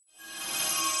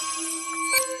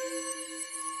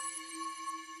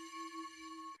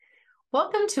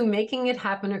Welcome to Making It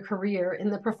Happen, a Career in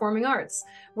the Performing Arts,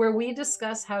 where we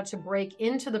discuss how to break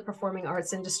into the performing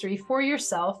arts industry for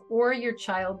yourself or your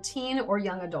child, teen, or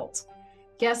young adult.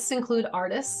 Guests include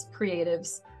artists,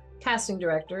 creatives, casting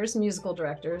directors, musical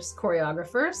directors,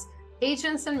 choreographers,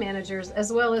 agents and managers,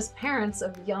 as well as parents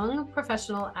of young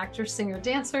professional actors, singer,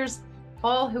 dancers,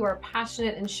 all who are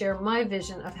passionate and share my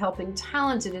vision of helping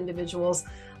talented individuals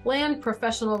land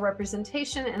professional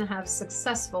representation and have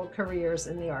successful careers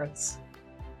in the arts.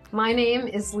 My name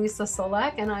is Lisa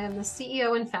Solek, and I am the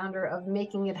CEO and founder of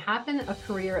Making It Happen, a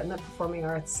Career in the Performing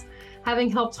Arts, having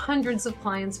helped hundreds of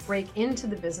clients break into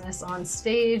the business on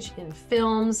stage, in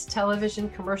films, television,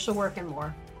 commercial work, and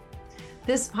more.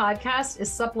 This podcast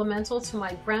is supplemental to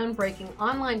my groundbreaking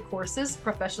online courses,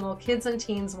 Professional Kids and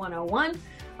Teens 101,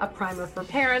 a primer for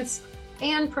parents,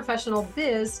 and Professional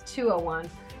Biz 201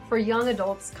 for young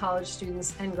adults, college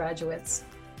students, and graduates.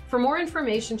 For more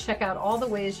information, check out all the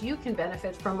ways you can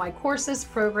benefit from my courses,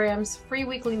 programs, free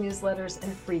weekly newsletters,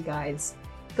 and free guides.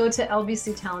 Go to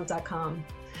lbctalent.com.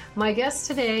 My guest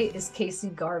today is Casey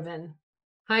Garvin.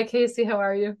 Hi, Casey. How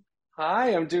are you?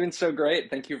 Hi, I'm doing so great.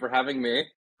 Thank you for having me.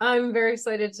 I'm very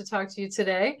excited to talk to you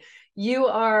today. You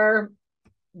are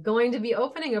going to be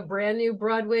opening a brand new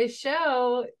Broadway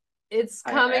show. It's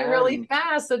coming really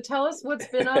fast. So tell us what's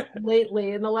been up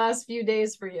lately in the last few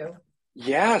days for you.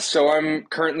 Yeah, so I'm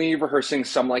currently rehearsing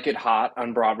Some Like It Hot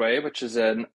on Broadway, which is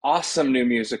an awesome new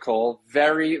musical.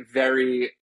 Very,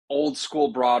 very old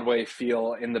school Broadway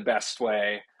feel in the best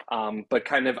way, but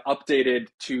kind of updated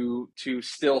to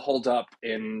still hold up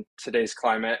in today's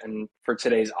climate and for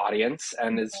today's audience.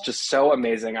 And it's just so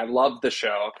amazing. I love the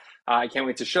show. I can't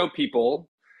wait to show people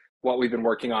what we've been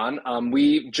working on.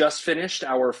 We just finished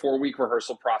our 4-week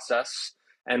rehearsal process,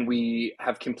 and we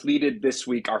have completed this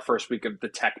week our first week of the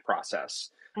tech process.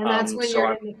 And that's when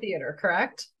you're in the theater,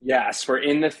 correct? Yes, we're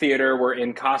in the theater, we're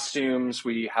in costumes,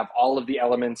 we have all of the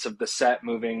elements of the set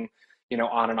moving,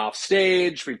 on and off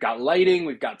stage. We've got lighting,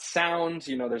 we've got sound,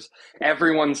 there's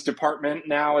everyone's department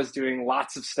now is doing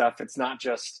lots of stuff. It's not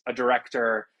just a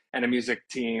director and a music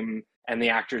team and the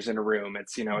actors in a room.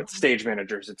 It's stage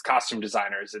managers, it's costume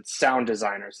designers, it's sound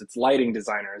designers, it's lighting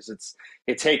designers.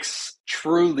 It takes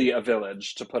truly a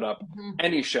village to put up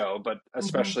any show, but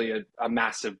especially a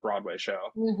massive Broadway show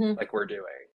like we're doing.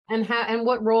 And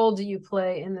what role do you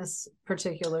play in this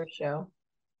particular show?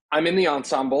 I'm in the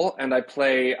ensemble, and I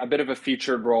play a bit of a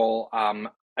featured role,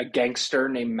 a gangster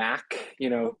named Mac.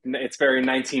 It's very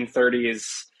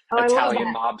 1930s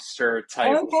Italian mobster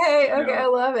type. Okay, I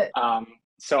love it.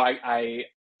 So I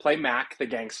play Mac, the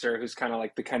gangster, who's kind of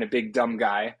like the kind of big dumb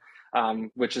guy,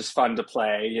 which is fun to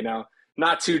play.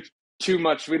 Not too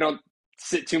much. We don't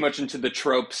sit too much into the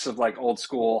tropes of like old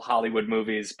school Hollywood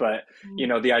movies, but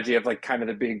the idea of like kind of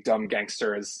the big dumb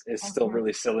gangster is still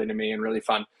really silly to me and really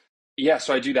fun. Yeah,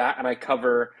 so I do that, and I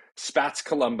cover Spats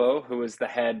Colombo, who is the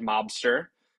head mobster,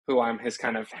 who I'm his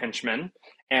kind of henchman,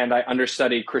 and I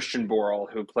understudy Christian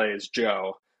Borle, who plays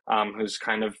Joe, who's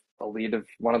kind of the lead of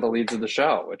one of the leads of the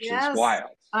show, which is wild.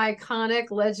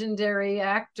 Iconic, legendary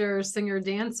actor, singer,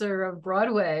 dancer of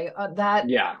Broadway. That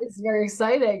is very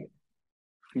exciting.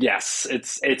 Yes,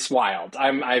 it's wild.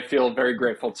 I feel very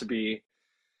grateful to be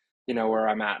where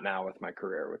I'm at now with my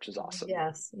career, which is awesome.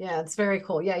 Yes. Yeah, it's very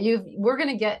cool. Yeah, we're going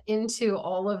to get into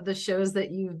all of the shows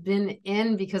that you've been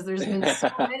in because there's been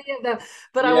so many of them.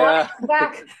 But I want to go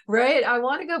back, right? I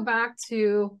want to go back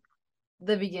to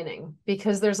the beginning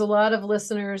because there's a lot of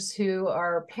listeners who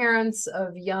are parents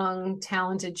of young,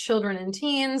 talented children and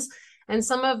teens, and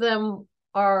some of them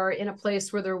are in a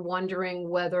place where they're wondering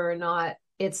whether or not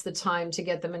it's the time to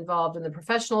get them involved in the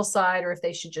professional side or if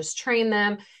they should just train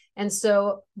them. And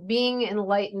so being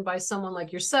enlightened by someone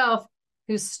like yourself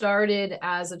who started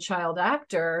as a child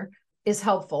actor is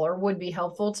helpful or would be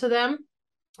helpful to them.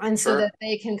 And so that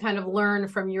they can kind of learn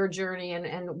from your journey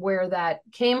and where that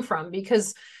came from.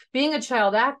 Because being a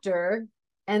child actor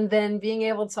and then being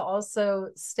able to also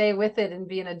stay with it and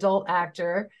be an adult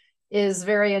actor is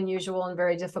very unusual and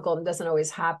very difficult and doesn't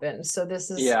always happen. So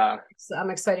I'm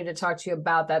excited to talk to you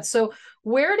about that. So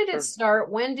where did it start?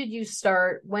 When did you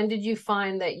start? When did you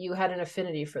find that you had an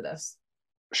affinity for this?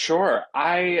 Sure.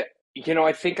 I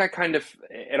think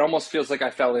it almost feels like I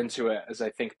fell into it as I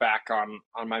think back on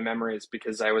my memories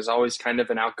because I was always kind of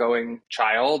an outgoing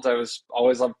child. I was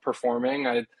always loved performing.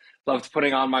 I loved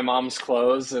putting on my mom's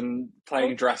clothes and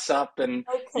playing dress up and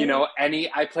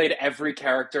I played every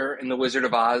character in The Wizard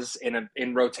of Oz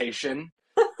in rotation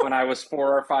when I was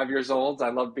 4 or 5 years old. I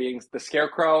loved being the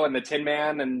Scarecrow and the Tin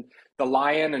Man and the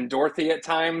Lion and Dorothy at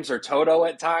times or Toto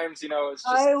at times. It's just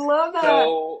I love that.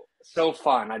 so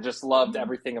fun. I just loved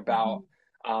everything about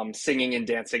singing and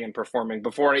dancing and performing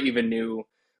before I even knew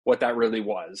what that really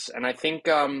was. And I think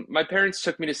my parents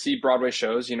took me to see Broadway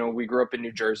shows. You know, we grew up in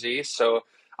New Jersey, so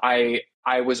I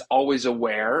was always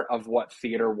aware of what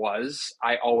theater was.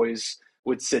 I always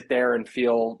would sit there and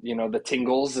feel, you know, the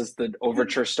tingles as the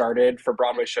overture started for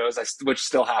Broadway shows, which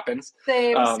still happens.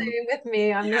 Um, Same with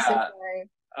me. I'm the same yeah. way.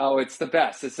 Oh, it's the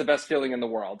best. It's the best feeling in the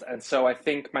world. And so I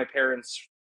think my parents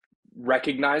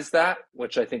recognize that,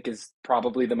 which I think is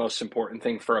probably the most important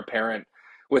thing for a parent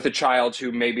with a child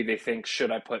who maybe they think,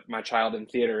 should I put my child in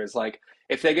theater? Is like,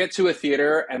 if they get to a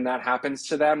theater and that happens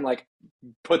to them, like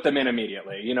put them in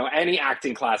immediately, you know, any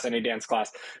acting class, any dance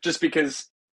class, just because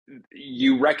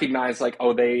you recognize like,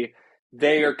 oh,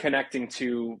 they are connecting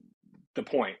to the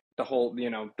point, the whole, you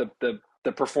know,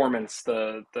 the performance,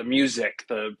 the music,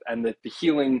 the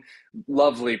healing,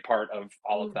 lovely part of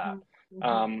all of that. Hmm.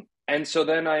 Hmm. And so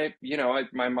then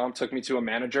my mom took me to a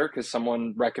manager because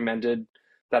someone recommended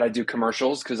that I do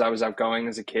commercials because I was outgoing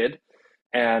as a kid,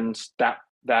 and that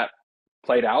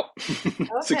played out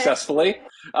Okay. successfully,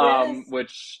 Yes.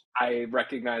 which I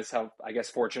recognize how, I guess,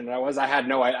 fortunate I was. I had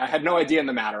no idea in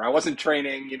the matter. I wasn't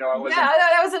training, you know, I Yeah, wasn't,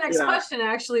 that was the you next know, question,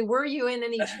 actually. Were you in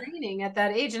any training at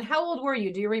that age? And how old were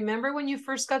you? Do you remember when you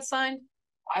first got signed?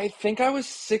 I think I was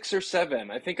 6 or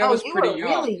 7. I think I Oh, was you pretty were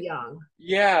young. really young.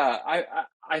 Yeah,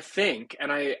 I think,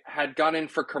 and I had gone in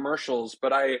for commercials,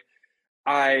 but I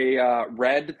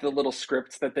read the little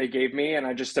scripts that they gave me, and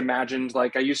I just imagined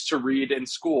like I used to read in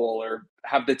school or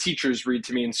have the teachers read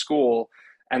to me in school,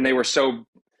 and they were so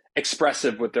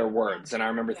expressive with their Yeah. words. And I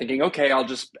remember Yeah. thinking, okay, I'll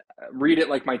just read it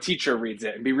like my teacher reads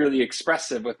it and be really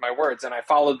expressive with my words. And I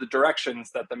followed the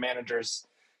directions that the managers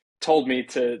told me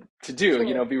to do. You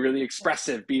Sure. know, be really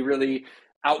expressive, be really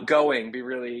outgoing, be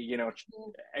really, you know,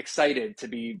 excited to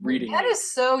be reading That me.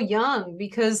 is so young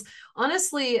because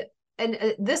honestly,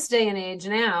 and this day and age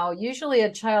now, usually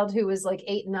a child who is like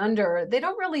 8 and under, they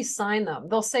don't really sign them.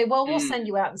 They'll say, well, we'll Mm, send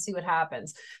you out and see what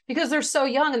happens because they're so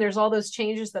young and there's all those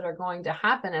changes that are going to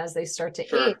happen as they start to age.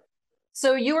 sure.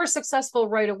 So you were successful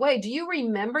right away. Do you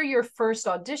remember your first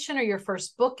audition or your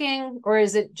first booking, or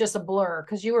is it just a blur?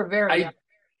 Because you were very young.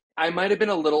 I I might have been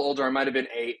a little older. I might have been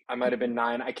 8. I might have been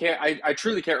 9. I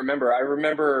truly can't remember. I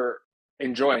remember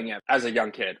enjoying it as a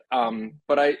young kid.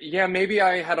 But yeah, maybe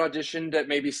I had auditioned at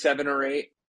maybe 7 or 8.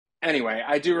 Anyway,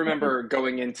 I do Okay. remember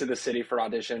going into the city for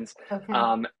auditions.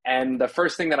 Okay. And the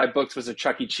first thing that I booked was a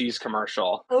Chuck E. Cheese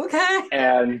commercial. Okay.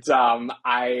 And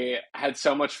I had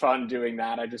so much fun doing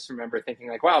that. I just remember thinking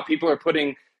like, wow, people are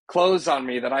putting clothes on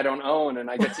me that I don't own, and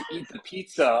I get to eat the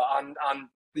pizza on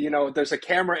you know, there's a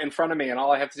camera in front of me, and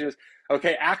all I have to do is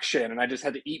okay, action, and I just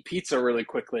had to eat pizza really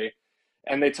quickly.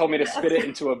 And they told me to spit Yes. it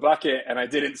into a bucket, and I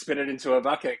didn't spit it into a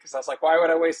bucket because I was like, why would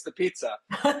I waste the pizza?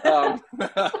 Um,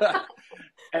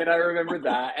 and I remember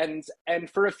that, and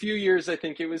for a few years, I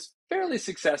think it was fairly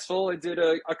successful. I did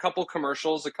a couple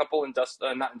commercials, a couple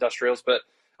not industrials, but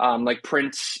like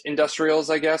print industrials,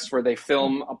 I guess, where they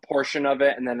film a portion of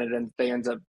it, and then they end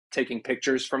up taking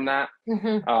pictures from that,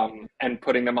 Hmm. and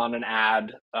putting them on an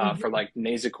ad for Hmm. like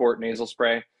Nasacort nasal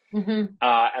spray. Hmm.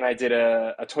 And I did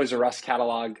a Toys R Us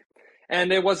catalog,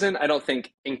 and it wasn't, I don't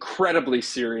think, incredibly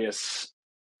serious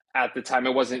at the time.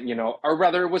 It wasn't, you know, or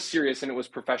rather, it was serious and it was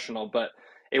professional, but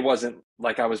it wasn't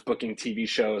like I was booking TV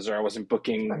shows or I wasn't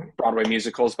booking Sure. Broadway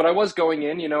musicals. But I was going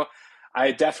in, you know,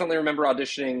 I definitely remember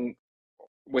auditioning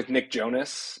with Nick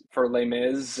Jonas for Les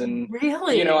Mis, and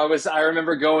you know, Really? I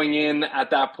remember going in at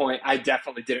that point. I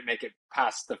definitely didn't make it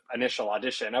past the initial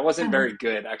audition. I wasn't Uh-huh. very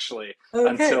good actually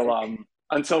Okay.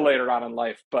 until later on in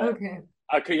life, but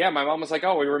Okay. yeah, my mom was like,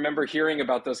 "Oh, we remember hearing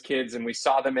about those kids, and we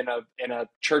saw them in a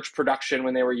church production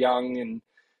when they were young, and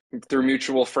through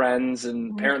mutual friends.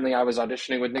 And apparently, I was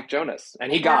auditioning with Nick Jonas,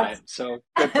 and he got it. That's So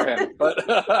good for him." But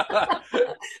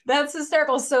that's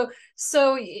hysterical.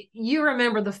 So you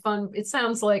remember the fun. It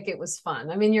sounds like it was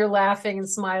fun. I mean, you're laughing and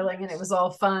smiling and it was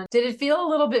all fun. Did it feel a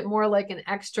little bit more like an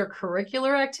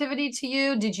extracurricular activity to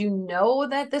you? Did you know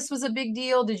that this was a big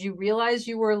deal? Did you realize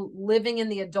you were living in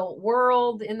the adult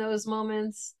world in those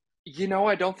moments? you know,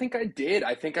 I don't think I did.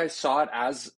 I think I saw it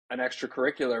as an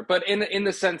extracurricular, but in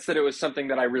the sense that it was something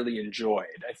that I really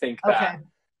enjoyed. I think that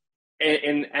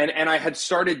Okay. and I had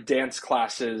started dance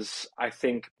classes, I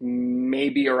think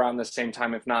maybe around the same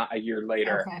time, if not a year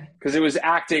later, Okay. because it was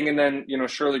acting. And then, you know,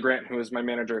 Shirley Grant, who was my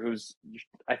manager,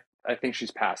 I, I think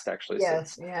she's passed actually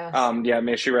Yes, since. yes. Yeah,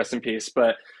 may she rest in peace.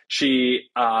 But she,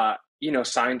 you know,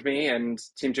 signed me and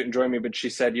seemed to enjoy me. But she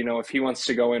said, you know, if he wants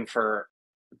to go in for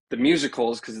the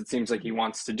musicals, because it seems like he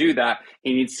wants to do that,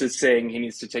 he needs to sing, he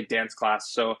needs to take dance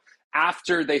class. So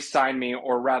after they signed me,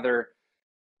 or rather,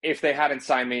 if they hadn't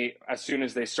signed me, as soon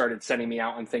as they started sending me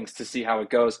out on things to see how it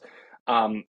goes,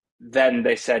 um, then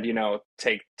they said,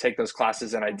 take those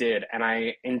classes, and I did, and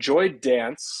I enjoyed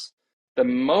dance the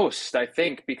most, I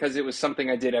think, because it was something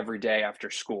I did every day after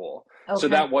school. So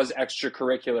Okay. that was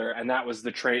extracurricular, and that was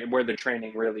the where the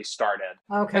training really started.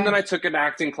 And Okay. then I took an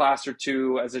acting class or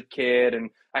two as a kid, and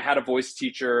I had a voice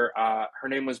teacher. Her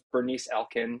name was Bernice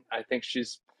Elkin. I think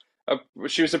a,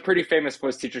 she was a pretty famous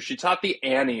voice teacher. She taught the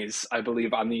Annies, I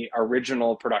believe, on the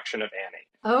original production of Annie.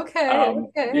 Okay.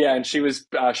 Okay. Yeah, and she was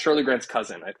Shirley Grant's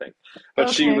cousin, I think. But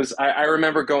she Okay. was. I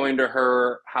remember going to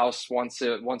her house once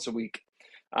a week,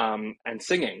 and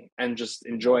singing and just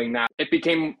enjoying that. It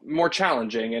became more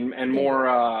challenging and Yeah.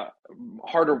 more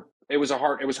harder. It was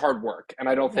hard work, and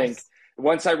I don't think Yes.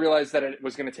 once I realized that it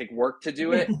was going to take work to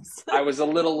do it, Yes. I was a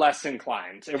little less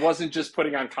inclined. It wasn't just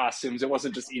putting on costumes. It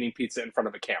wasn't just eating pizza in front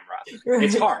of a camera. It's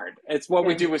Right. hard. It's what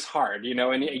we Yes. do is hard,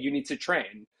 and you need to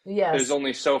train. There's Yes.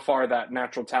 only so far that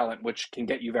natural talent, which can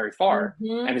get you very far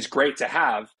and Hmm. is great to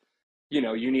have.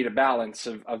 You need a balance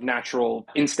of natural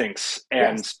instincts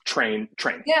and Yes. training.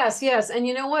 Yes, yes. And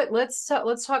you know what? Let's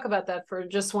talk about that for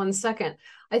just 1 second.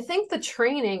 I think the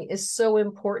training is so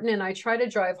important, and I try to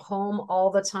drive home all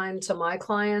the time to my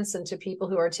clients and to people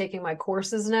who are taking my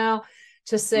courses now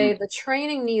to say Mm, the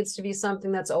training needs to be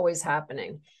something that's always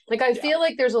happening. Like I yeah, feel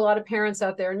like there's a lot of parents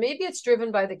out there, and maybe it's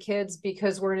driven by the kids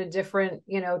because we're in a different,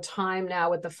 time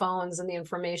now with the phones and the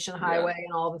information yeah, highway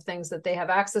and all the things that they have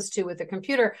access to with the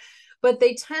computer, but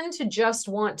they tend to just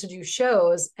want to do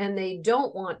shows and they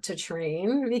don't want to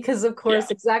train because, of yeah,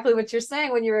 course, exactly what you're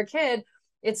saying, when you're a kid,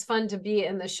 it's fun to be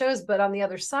in the shows, but on the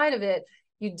other side of it,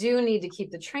 you do need to keep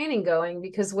the training going,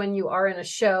 because when you are in a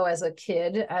show as a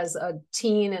kid, as a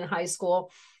teen in high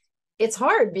school, it's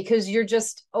hard because you're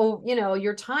just,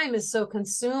 your time is so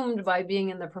consumed by being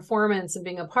in the performance and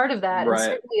being a part of that, and right,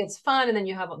 certainly it's fun, and then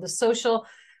you have the social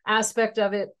aspect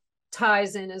of it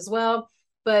ties in as well.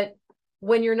 But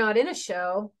when you're not in a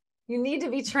show, you need to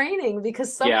be training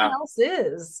because someone yeah, else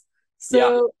is.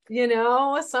 yeah,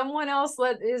 So, someone else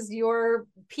that is your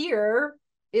peer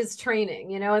is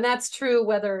training, and that's true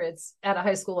whether it's at a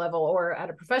high school level or at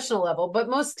a professional level. But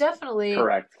most definitely,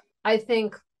 correct. I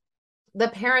think the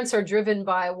parents are driven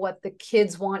by what the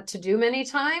kids want to do many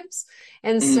times,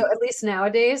 and so, Mm, at least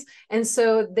nowadays, and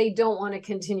so they don't want to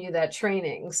continue that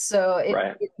training, so it,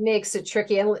 right. it makes it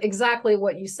tricky. And exactly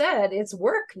what you said, it's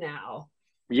work now.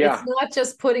 It's Yeah, not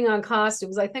just putting on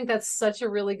costumes. I think that's such a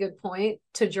really good point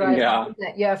to drive yeah, home,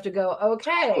 that you have to go,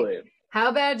 okay, totally.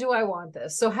 how bad do I want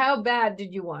this? So how bad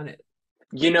did you want it?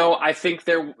 I think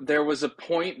there was a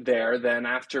point there then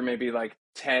after maybe like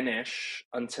 10-ish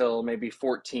until maybe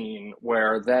 14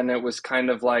 where then it was kind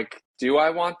of like, do I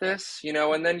want this?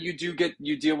 And then you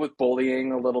deal with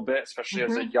bullying a little bit, especially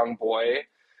as a Mm-hmm. young boy.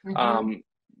 Mm-hmm. Um,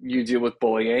 you deal with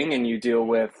bullying and you deal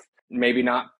with maybe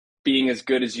not being as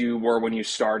good as you were when you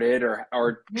started, or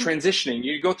Mm-hmm. transitioning.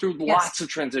 You go through Yes. lots of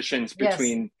transitions Yes.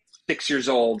 between 6 years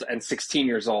old and 16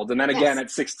 years old, and then again Yes.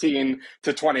 at 16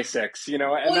 to 26, and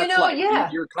Well, that's life.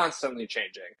 yeah. You're constantly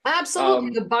changing. Absolutely.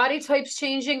 Um, The body type's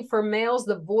changing for males,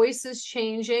 the voice is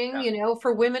changing, yeah,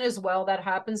 for women as well, that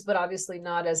happens, but obviously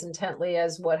not as intently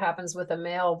as what happens with a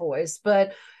male voice.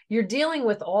 But you're dealing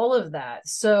with all of that.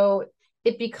 So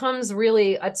it becomes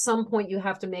really, at some point, you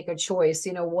have to make a choice.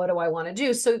 What do I want to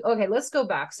do? So, okay, let's go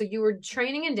back. So you were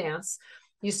training in dance,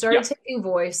 you started yeah, taking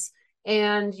voice,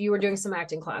 and you were doing some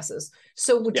acting classes.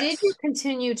 So did you yes.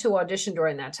 continue to audition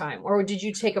during that time, or did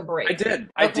you take a I break? did.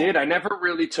 I Okay. did. I never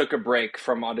really took a break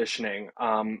from auditioning.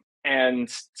 And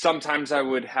sometimes I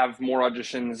would have more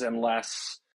auditions and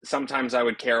less. Sometimes I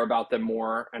would care about them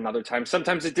more, and other times,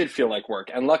 sometimes it did feel like work.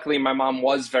 And luckily, my mom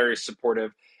was very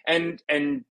supportive and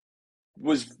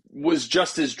was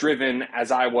just as driven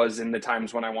as I was in the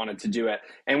times when I wanted to do it.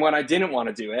 And when I didn't want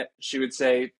to do it, she would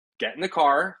say, "Get in the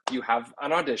car. You have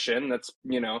an audition."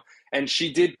 And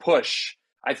she did push.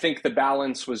 I think the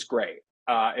balance was great.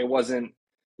 It wasn't,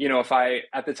 if I,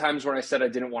 at the times when I said I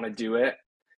didn't want to do it,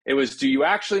 it was, do you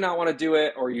actually not want to do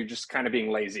it, or are you just kind of being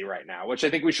lazy right now? Which I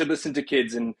think we should listen to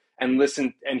kids and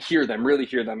listen and hear them, really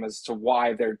hear them as to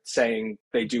why they're saying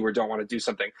they do or don't want to do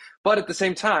something. But at the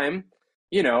same time,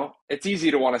 it's easy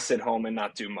to want to sit home and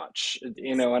not do much,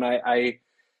 and I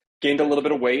gained a little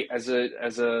bit of weight as a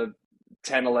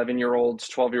 10, 11-year old,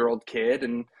 12-year-old kid,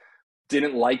 and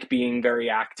didn't like being very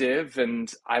active.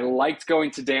 And I liked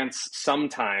going to dance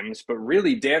sometimes, but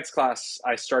really dance class,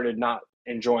 I started not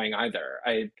enjoying either.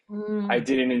 I Mm.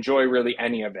 didn't enjoy really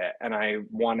any of it, and I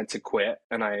wanted to quit.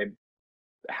 And I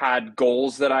had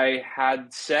goals that I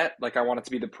had set, like I wanted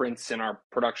to be the prince in our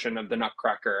production of the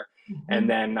Nutcracker, and Mhm.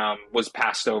 then was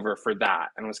passed over for that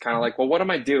and was kind of like, well, what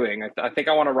am I doing? I think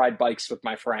I want to ride bikes with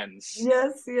my friends.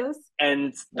 Yes, yes.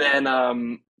 And then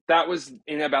that was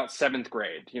in about seventh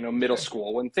grade, middle Sure.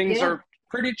 school, when things Yeah. are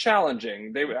pretty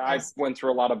challenging. I Yes. went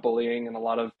through a lot of bullying and a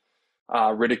lot of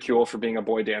ridicule for being a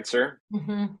boy dancer.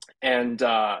 Hmm. And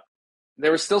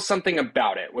there was still something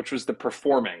about it, which was the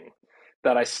performing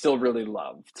that I still really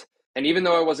loved. And even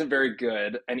though I wasn't very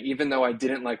good, and even though I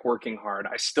didn't like working hard,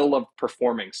 I still loved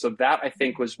performing. So that I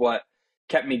think was what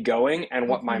kept me going and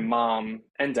what my Hmm. mom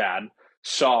and dad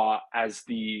saw as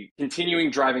the continuing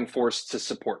driving force to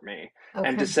support me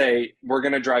and to Okay. say, we're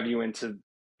going to drive you into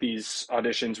these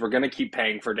auditions. We're going to keep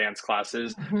paying for dance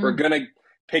classes. We're Hmm. going to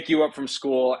pick you up from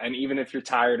school. And even if you're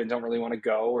tired and don't really want to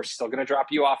go, we're still going to drop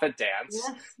you off at dance.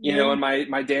 Yes. Yeah. And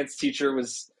my dance teacher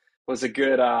was a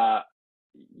good a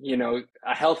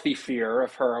healthy fear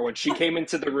of her. When she came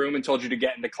into the room and told you to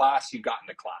get into class, you got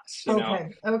into class. Okay.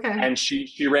 Okay. And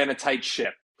she ran a tight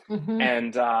ship. Hmm.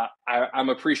 And I'm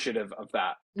appreciative of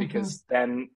that, Hmm. because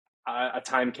then a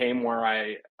time came where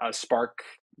a spark,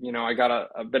 I got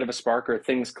a bit of a spark, or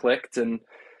things clicked. And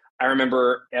I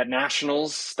remember at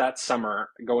nationals that summer,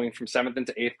 going from seventh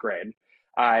into eighth grade,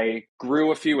 I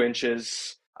grew a few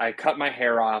inches. I cut my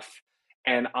hair off.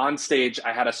 And on stage,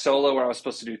 I had a solo where I was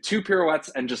supposed to do two pirouettes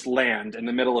and just land in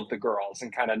the middle of the girls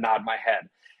and kind of nod my head.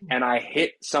 And I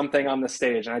hit something on the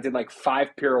stage, and I did like five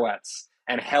pirouettes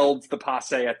and held the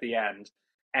passe at the end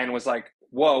and was like,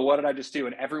 whoa, what did I just do?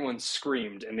 And everyone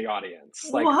screamed in the audience,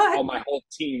 like, What? oh, my whole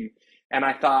team. And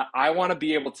I thought, I want to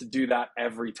be able to do that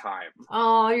every time.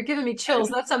 Oh, you're giving me chills.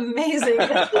 And That's amazing.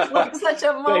 This is like such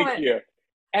a thank moment. you.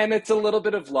 And it's a little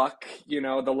bit of luck,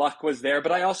 the luck was there.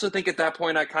 But I also think at that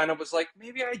point, I kind of was like,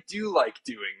 maybe I do like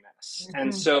doing this. And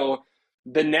Hmm. so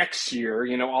the next year,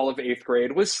 all of eighth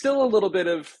grade was still a little bit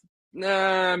of,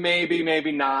 nah, maybe,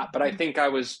 maybe not. But I think I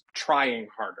was trying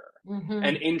harder.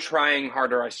 And Hmm. in trying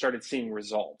harder, I started seeing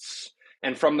results.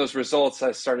 And from those results,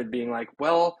 I started being like,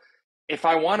 well, if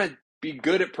I want to be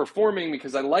good at performing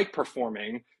because I like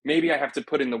performing, maybe I have to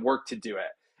put in the work to do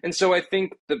it. And so I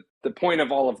think the point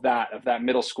of all of that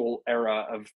middle school era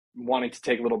of wanting to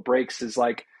take little breaks, is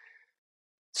like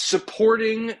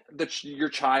supporting your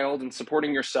child and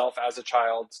supporting yourself as a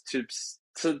child,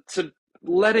 to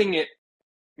letting it,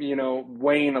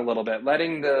 wane a little bit,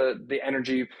 letting the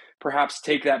energy perhaps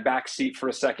take that back seat for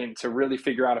a second to really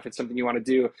figure out if it's something you want to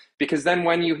do. Because then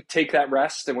when you take that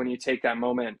rest and when you take that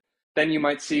moment, then you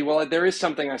might see, well, there is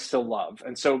something I still love.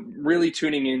 And so really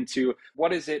tuning into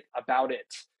what is it about it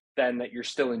then that you're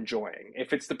still enjoying.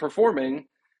 If it's the performing,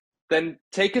 then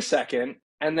take a second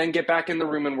and then get back in the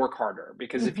room and work harder.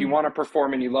 Because if you Hmm. want to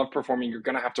perform and you love performing, you're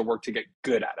going to have to work to get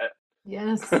good at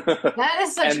Yes. it. That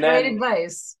is such and great then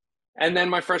advice. and then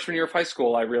my freshman year of high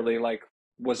school, I really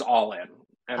was all in,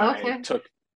 and I Okay. took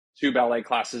two ballet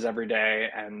classes every day,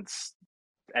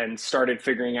 and started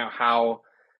figuring out how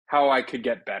I could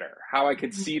get better, how I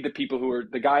could see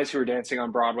the guys who were dancing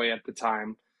on Broadway at the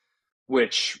time,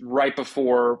 which right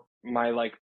before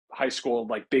my high school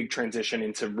big transition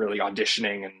into really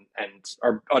auditioning and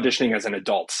or auditioning as an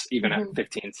adult, even at Hmm.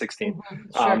 15, 16, Hmm.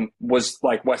 Sure. was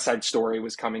like West Side Story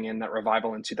was coming in, that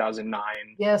revival in 2009.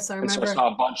 Yes, I And so I remember.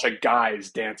 saw a bunch of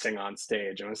guys dancing on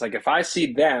stage, and I was like, if I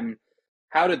see them,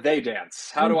 how did they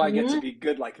dance? How do I get to Hmm. be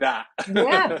good like that?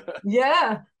 Yeah.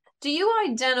 Yeah. Do you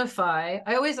identify?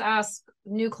 I always ask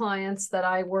new clients that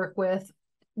I work with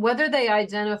whether they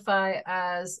identify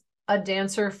as a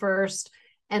dancer first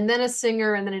and then a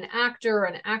singer and then an actor, or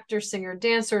an actor, singer,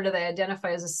 dancer. Do they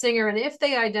identify as a singer? And if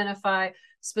they identify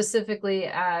specifically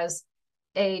as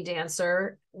a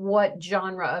dancer, what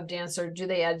genre of dancer do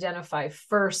they identify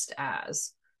first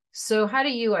as? So, how do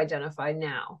you identify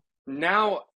now?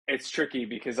 Now it's tricky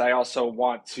because I also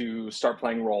want to start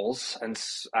playing roles, and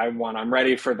I'm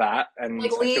ready for that, and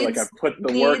Like I feel like leads, I've put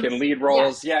the work in leads. lead Yeah.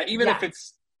 roles. Yeah, even if Yeah.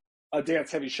 it's a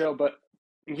dance heavy show. But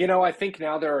I think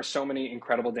now there are so many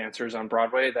incredible dancers on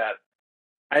Broadway that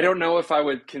I don't know if I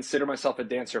would consider myself a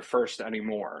dancer first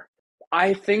anymore.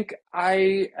 I think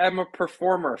I am a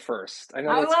performer first. I know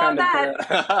I that's love kind of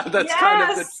that. that's kind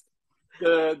of Yes.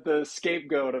 the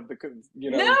scapegoat of No,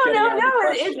 getting no, out of the no.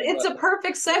 question. It's But a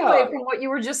perfect segue yeah, from what you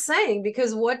were just saying,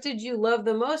 because what did you love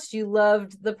the most? You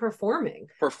loved the performing,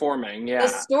 performing, the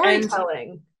yeah. And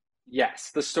storytelling.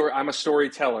 yes, the story. I'm a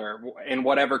storyteller in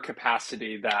whatever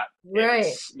capacity that Right.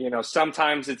 is.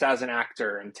 Sometimes it's as an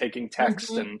actor and taking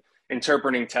text Hmm. and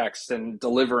interpreting text and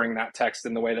delivering that text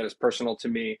in the way that is personal to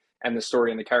me and the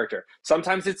story and the character.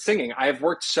 Sometimes it's singing. I have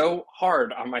worked so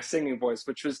hard on my singing voice,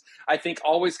 which was, I think,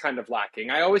 always kind of lacking.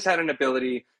 I always had an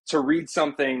ability to read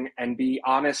something and be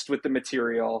honest with the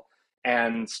material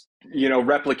and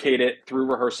replicate it through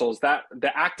rehearsals. That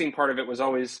the acting part of it was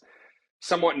always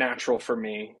somewhat natural for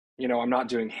me. I'm not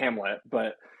doing Hamlet,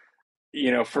 but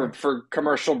Sure. for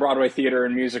commercial Broadway theater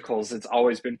and musicals, it's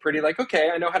always been pretty like, okay,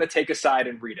 I know how to take a side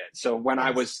and read it. So when I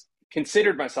Yes. was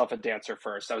considered myself a dancer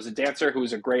first, I was a dancer who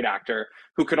was a great actor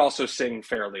who could also sing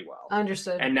fairly well.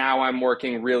 Understood. And now I'm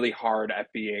working really hard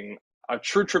at being a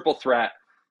true triple threat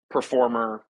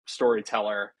performer,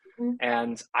 storyteller. Mhm.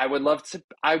 And I would love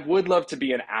to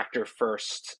be an actor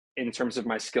first in terms of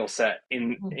my skill set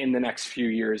Mhm. in the next few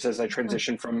years as I Mhm.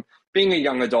 transition from being a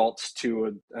young adult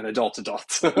to an adult.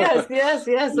 Yes, yes,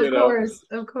 yes, you know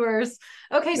of course.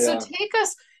 Okay, so yeah.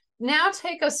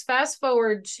 take us fast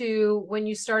forward to when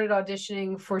you started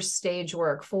auditioning for stage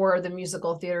work for the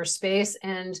musical theater space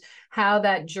and how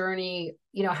that journey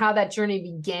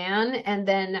began and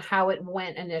then how it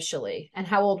went initially. And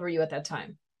how old were you at that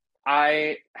time?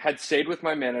 I had stayed with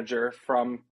my manager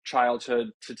from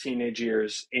childhood to teenage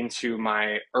years into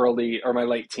my early or my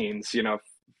late teens,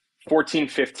 14,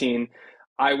 15.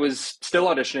 I was still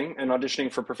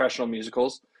auditioning for professional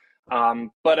musicals.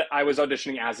 But I was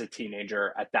auditioning as a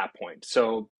teenager at that point.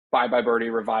 So Bye Bye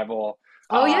Birdie revival.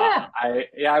 Oh yeah,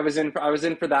 I was in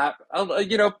for that.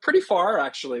 Pretty far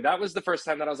actually. That was the first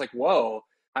time that I was like, whoa,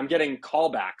 I'm getting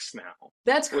callbacks now,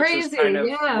 that's which was kind crazy. of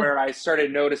Yeah. where I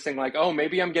started noticing like, oh,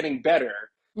 maybe I'm getting better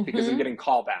because I'm Hmm. getting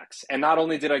callbacks. And not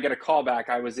only did I get a callback,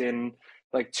 I was in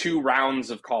like two rounds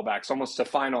of callbacks, almost to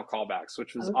final callbacks,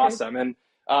 which was Okay. awesome. And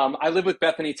I live with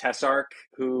Bethany Tessark,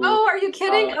 who, Oh, are you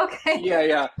kidding? Okay. yeah,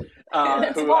 yeah,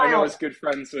 That's who I know wild. is good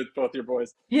friends with both your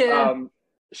boys. Yeah. Um,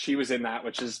 she was in that,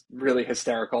 which is really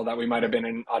hysterical that we might have been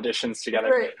in auditions together.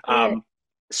 Right, right.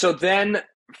 So then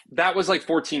that was like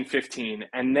 14, 15.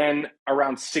 And then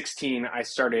around 16,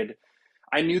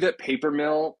 I knew that Paper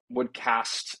Mill would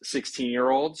cast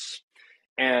 16-year-olds.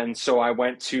 And so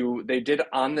they did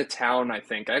On the Town, I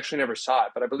think. I actually never saw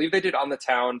it, but I believe they did On the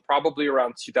Town probably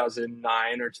around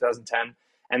 2009 or 2010.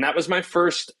 And that was my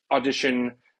first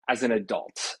audition as an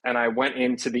adult. And I went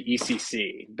into the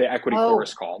ECC, the Equity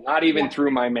Chorus Oh, Call, not even yeah.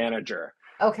 through my manager.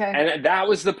 Okay. And that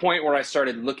was the point where I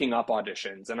started looking up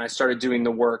auditions and I started doing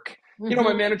the work. My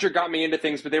Hmm. manager got me into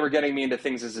things, but they were getting me into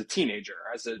things as a teenager,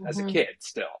 as a Hmm. kid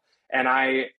still. And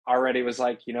I already was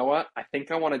like, you know what? I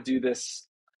think I want to do this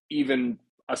even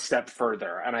a step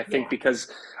further. And I think Yeah.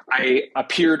 because I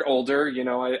appeared older,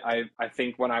 I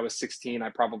think when I was 16, I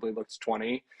probably looked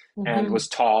 20 and Hmm. was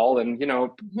tall and,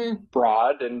 Hmm.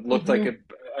 broad and looked like Hmm.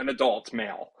 an adult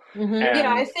male. Yeah, And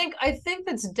I think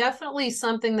that's definitely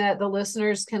something that the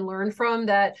listeners can learn from,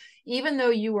 that even though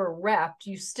you were repped,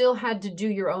 you still had to do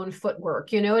your own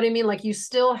footwork. You know what I mean? Like you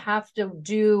still have to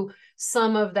do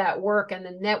some of that work and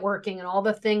the networking and all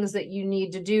the things that you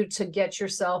need to do to get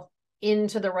yourself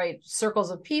into the right circles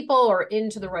of people or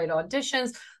into the right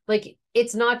auditions. Like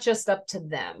it's not just up to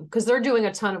them because they're doing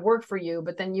a ton of work for you,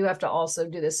 but then you have to also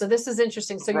do this. So this is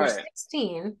interesting. So you're right.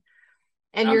 16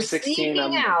 and I'm you're 16.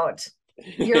 seeking out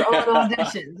your own Yeah.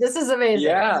 auditions. This is amazing. It's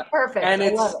Yeah. perfect. And I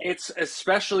love it's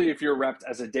especially if you're repped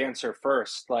as a dancer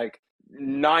first, like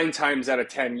 9 times out of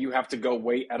 10, you have to go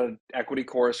wait at an equity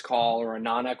chorus call or a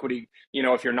non-equity.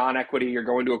 If you're non-equity, you're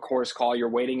going to a chorus call, you're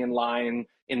waiting in line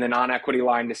in the non-equity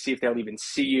line to see if they'll even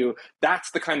see you.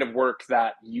 That's the kind of work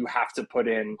that you have to put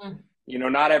in. it.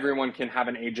 Not everyone can have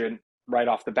an agent right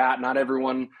off the bat. Not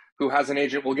everyone who has an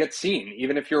agent will get seen,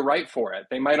 even if you're right for it.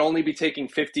 They might only be taking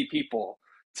 50 people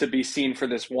to be seen for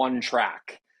this one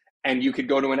track. And you could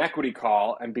go to an equity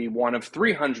call and be one of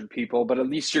 300 people, but at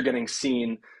least you're getting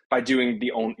seen by doing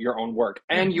your own work.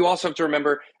 And Mhm. you also have to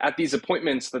remember at these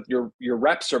appointments that your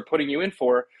reps are putting you in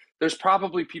for, there's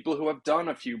probably people who have done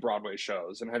a few Broadway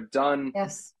shows and have done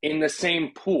Yes. in the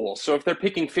same pool. So if they're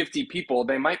picking 50 people,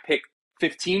 they might pick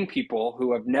 15 people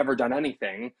who have never done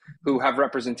anything, who have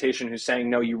representation, who's saying,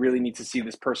 no, you really need to see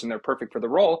this person. They're perfect for the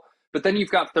role. But then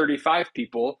you've got 35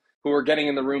 people who are getting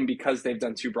in the room because they've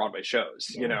done two Broadway shows.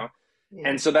 Yeah. Yeah.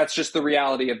 And so that's just the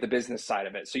reality of the business side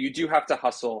of it. So you do have to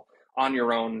hustle on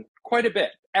your own quite a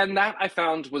bit. And that I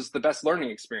found was the best learning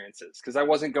experiences because I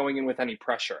wasn't going in with any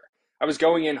pressure. I was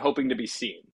going in hoping to be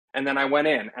seen. And then I went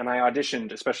in and I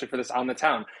auditioned, especially for this On the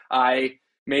Town. I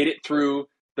made it through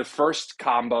the first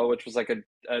combo, which was like a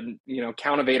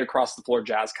count of eight across the floor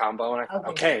jazz combo. And I thought,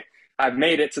 Okay. okay, I've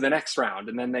made it to the next round.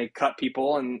 And then they cut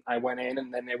people and I went in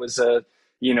and then it was a,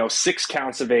 6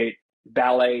 counts of 8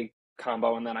 ballet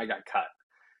combo. And then I got cut.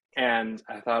 And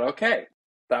I thought, okay,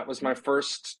 that was my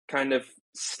first kind of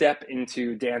step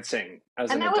into dancing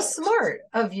as And an that was adult. smart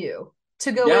of you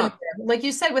to go in Yeah, there. Like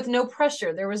you said, with no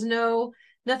pressure. There was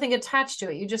nothing attached to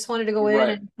it. You just wanted to go in right.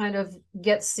 and kind of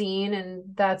get seen, and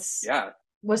that's Yeah.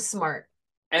 was smart.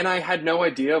 And I had no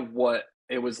idea what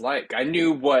it was like. I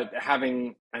knew what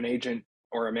having an agent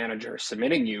or a manager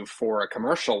submitting you for a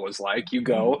commercial was like. You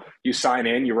go, you sign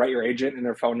in, you write your agent and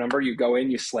their phone number, you go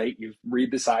in, you slate, you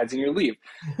read the sides, and you leave.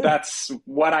 That's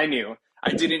what I knew. I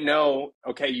didn't know,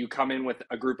 okay, you come in with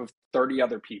a group of 30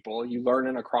 other people, you learn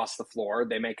it across the floor,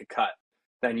 they make a cut.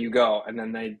 Then you go, and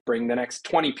then they bring the next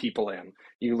 20 people in.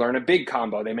 You learn a big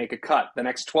combo, they make a cut. The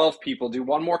next 12 people do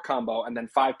one more combo, and then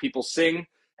 5 people sing,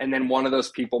 and then one of those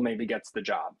people maybe gets the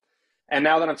job. And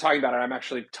now that I'm talking about it, I'm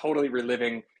actually totally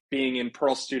reliving being in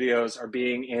Pearl Studios or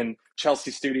being in Chelsea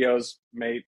Studios.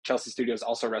 May Chelsea Studios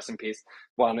also rest in peace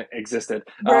while it existed.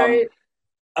 Right.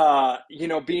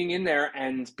 Being in there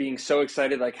and being so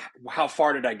excited, like, how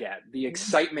far did I get? The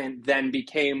excitement then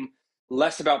became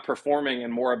less about performing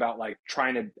and more about like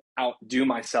trying to outdo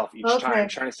myself each time, Okay.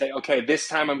 trying to say, okay, this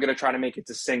time I'm going to try to make it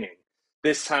to singing.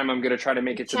 This time I'm going to try to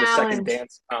make The it to the second challenge.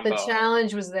 dance The combo.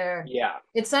 challenge was there. Yeah.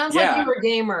 It sounds like you Yeah. were a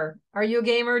gamer. Are you a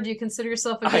gamer? Do you consider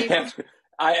yourself a I gamer? am.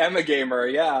 I am a gamer.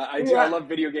 Yeah, I do. I Yeah. love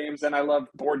video games and I love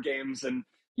board games. And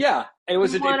yeah, You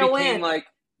it want to became win. like,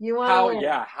 You want to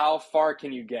win. how far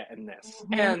can you get in this?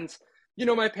 Hmm. And,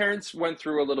 my parents went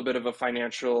through a little bit of a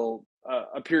financial,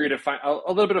 a period of,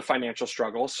 a little bit of financial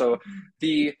struggle. So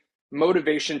the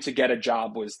motivation to get a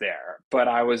job was there. But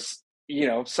I was,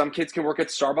 some kids can work at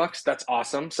Starbucks. That's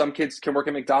awesome. Some kids can work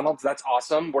at McDonald's. That's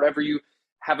awesome. Whatever you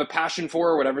have a passion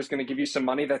for, whatever's going to give you some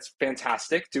money, that's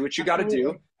fantastic. Do what you got to do.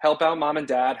 Absolutely. Help out mom and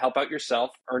dad, help out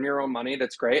yourself, earn your own money.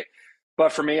 That's great.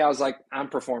 But for me, I was like, I'm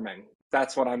performing.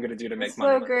 That's what I'm going to do to make So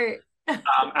money. great.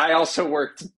 I also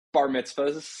worked bar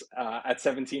mitzvahs at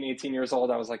 17, 18 years old.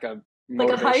 I was like a Like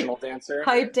a motivational dancer.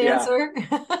 hype Yeah. dancer.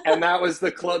 And that was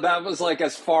that was like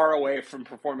as far away from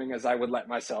performing as I would let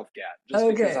myself get, just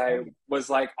because Okay. I was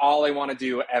like, all I want to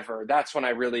do ever. That's when I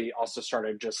really also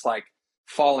started just like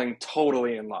falling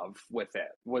totally in love with it.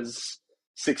 Was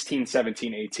 16,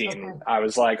 17, 18. Okay. I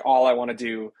was like, all I want to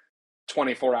do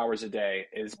 24 hours a day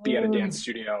is be at a dance Mm.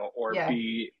 studio or Yeah.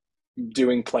 be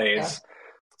doing Yeah. plays.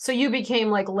 So you became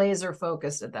like laser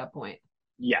focused at that point.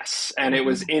 Yes. And it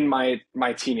was Mhm. in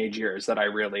my teenage years that I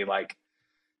really like,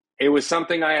 it was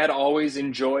something I had always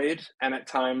enjoyed and at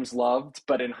times loved,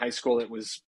 but in high school it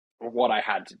was what I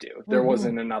had to do. There Mhm.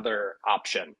 wasn't another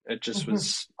option. It just Mhm.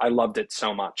 was, I loved it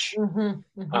so much. Mhm.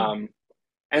 Mhm. Um,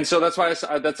 and so that's why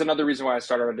that's another reason why I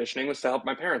started auditioning, was to help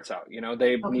my parents out. They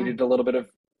Okay. needed a little bit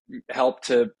of help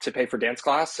to pay for dance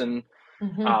class, and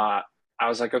Mhm. uh, I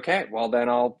was like, okay, well then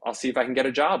I'll see if I can get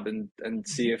a job and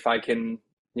see Mhm. if I can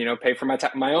pay for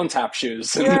my own tap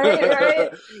shoes. And Right,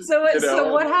 right. So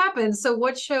what and happened? So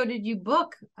what show did you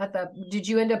book at that? Did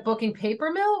you end up booking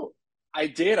Paper Mill? I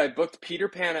did. I booked Peter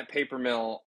Pan at Paper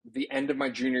Mill the end of my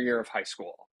junior year of high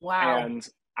school. Wow. And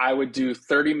I would do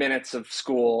 30 minutes of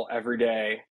school every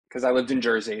day because I lived in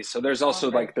Jersey. So there's also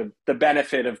Okay. like the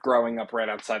benefit of growing up right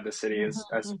outside the city,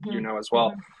 Mhm. as you Mhm. know as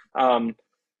well. Mhm. Um,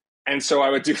 and so I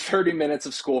would do 30 minutes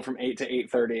of school from 8 to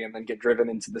 8:30 and then get driven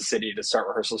into the city to start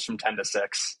rehearsals from 10 to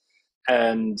 6.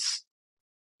 And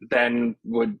then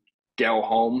would go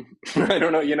home. I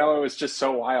don't know, it was just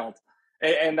so wild.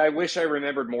 And I wish I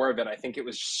remembered more of it. I think it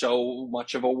was so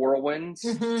much of a whirlwind to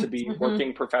Mhm. be Mhm.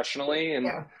 working professionally and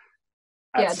Yeah.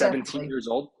 at Yeah, 17 definitely. years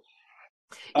old.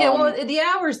 Yeah, Um, well, the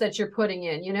hours that you're putting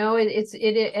in,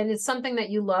 and it's something that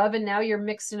you love, and now you're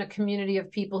mixed in a community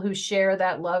of people who share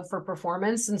that love for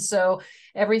performance, and so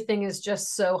everything is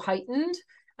just so heightened,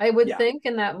 I would yeah, think,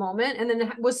 in that moment. And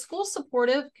then was school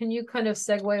supportive? Can you kind of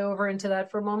segue over into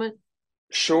that for a moment?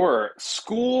 sure.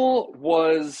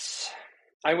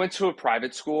 I went to a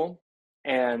private school,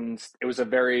 and it was a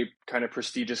very kind of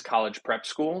prestigious college prep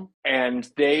school. And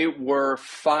they were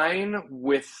fine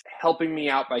with helping me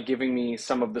out by giving me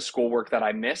some of the schoolwork that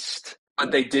I missed.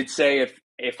 But they did say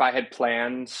if I had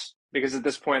planned, because at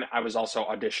this point I was also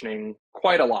auditioning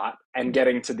quite a lot and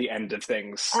getting to the end of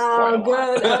things quite Oh, a lot.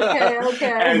 good. Okay,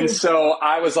 okay. And so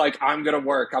I was like, I'm going to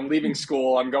work. I'm leaving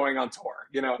school. I'm going on tour.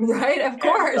 Right, of And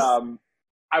course.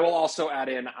 I will also add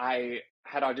in, I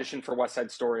had auditioned for West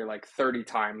Side Story like 30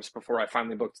 times before I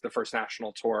finally booked the first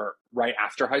national tour right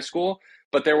after high school.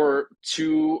 But there were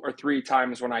 2 or 3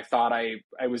 times when I thought I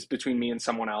was between me and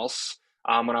someone else,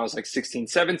 when I was like 16,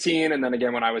 17, and then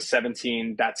again when I was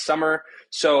 17 that summer.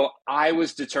 So I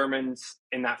was determined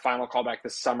in that final callback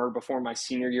this summer before my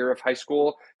senior year of high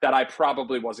school that I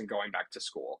probably wasn't going back to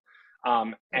school.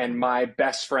 And Okay. my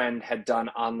best friend had done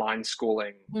online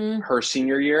schooling Mhm. her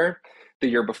senior year, the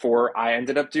year before I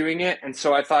ended up doing it. And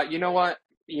so I thought, you know what?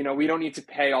 we don't need to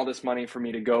pay all this money for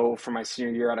me to go for my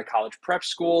senior year at a college prep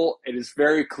school. It is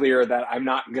very clear that I'm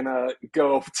not going to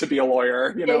go to be a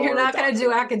lawyer, Yeah, you're or a not going to doctor.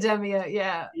 do academia.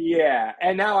 Yeah. Yeah.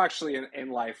 And now actually in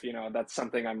life, that's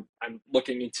something I'm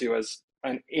looking into as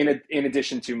in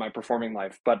addition to my performing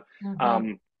life. But,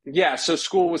 Hmm. yeah, so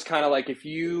school was kind of like, if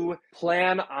you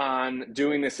plan on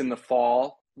doing this in the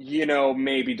fall,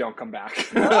 maybe don't come back.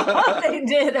 Oh, they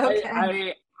did. I, Okay.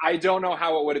 I I don't know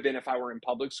how it would have been if I were in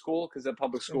public school, because at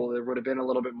public Sure. school there would have been a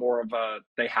little bit more of a,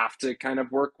 they have to kind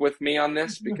of work with me on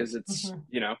this Hmm. because it's,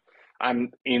 Hmm.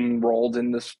 I'm enrolled in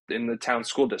the town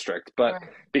school district. But Right.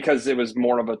 because it was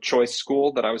more of a choice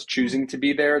school that I was choosing to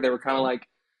be there, they were kind of like,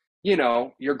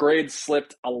 your grades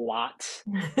slipped a lot.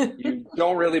 You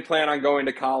don't really plan on going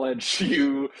to college.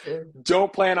 You Sure.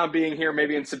 don't plan on being here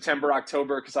maybe in September,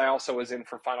 October, because I also was in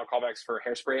for final callbacks for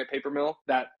Hairspray at Paper Mill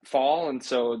that fall. And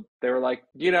so they were like,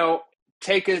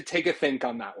 take a think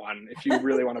on that one if you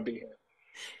really want to be here.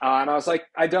 And I was like,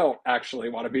 I don't actually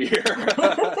want to be here.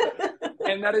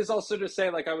 And that is also to say,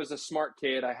 like, I was a smart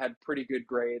kid. I had pretty good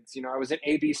grades. I was an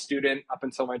AB student up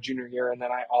until my junior year, and then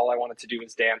all I wanted to do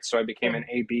was dance. So I became an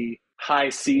AB high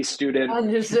C student.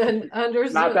 Understood. Not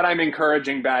Understood. that I'm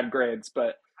encouraging bad grades,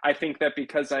 but I think that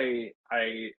because I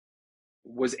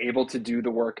was able to do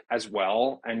the work as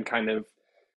well, and kind of,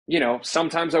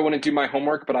 sometimes I wouldn't do my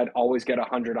homework, but I'd always get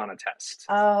 100 on a test.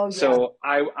 Oh, yeah. So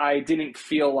I didn't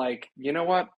feel like,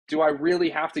 what, do I really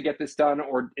have to get this done?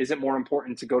 Or is it more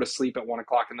important to go to sleep at 1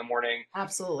 o'clock in the morning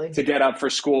Absolutely. to get up for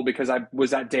school because I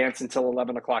was at dance until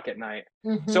 11 o'clock at night?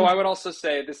 So Hmm. I would also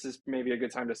say, this is maybe a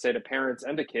good time to say to parents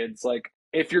and to kids, like,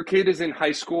 if your kid is in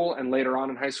high school and later on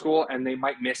in high school, and they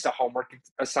might miss a homework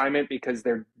assignment because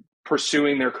they're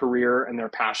pursuing their career and their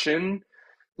passion,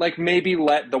 like, maybe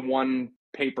let the one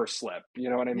paper slip. You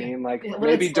know what I Yeah. mean? Like, Yeah, let it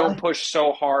maybe don't slide. push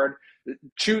so hard.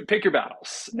 Pick your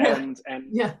battles, Yeah. and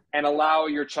Yeah. allow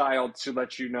your child to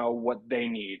let you know what they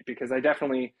need. Because I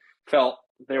definitely felt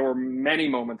there were many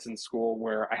moments in school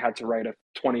where I had to write a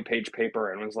 20-page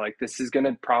paper and was like, this is going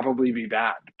to probably be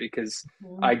bad because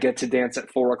I get to dance at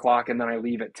 4 o'clock and then I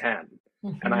leave at 10,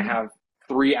 and I Hmm. have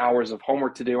 3 hours of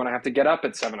homework to do, and I have to get up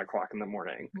at 7 o'clock in the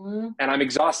morning, Hmm. and I'm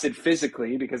exhausted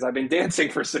physically because I've been dancing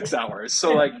for 6 hours.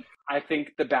 So, like, I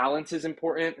think the balance is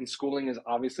important, and schooling is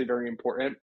obviously very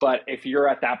important. But if you're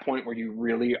at that point where you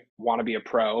really want to be a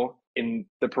pro in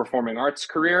the performing arts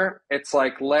career, it's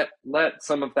like, let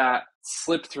some of that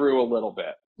slip through a little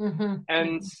bit, Hmm.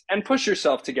 and push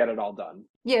yourself to get it all done.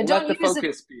 Yeah, Let don't the use it.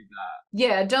 focus be that.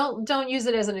 Yeah, don't use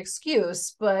it as an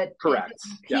excuse, but Correct.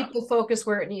 Yeah. keep the focus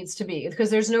where it needs to be, because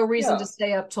there's no reason to Yeah.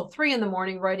 stay up till 3 in the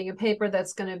morning writing a paper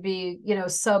that's going to be,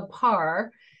 subpar,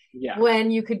 Yeah.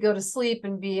 when you could go to sleep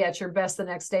and be at your best the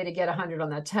next day to get 100 on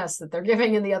that test that they're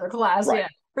giving in the other class. Right. Yeah,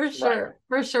 for Right. sure.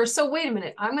 For sure. So wait a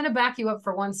minute. I'm going to back you up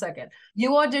for 1 second.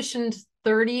 You auditioned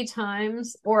 30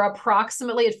 times, or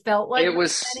approximately, it felt like It that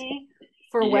was, many,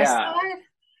 for West yeah. Side?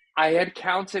 I had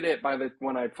counted it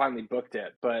when I finally booked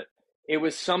it, but it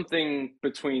was something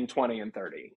between 20 and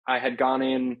 30. I had gone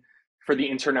in for the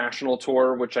international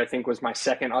tour, which I think was my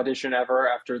second audition ever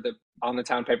after the On the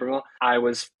Town Paper Mill. I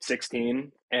was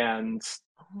 16, and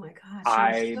Oh my gosh, you're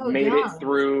I so made it young.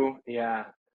 through. Yeah.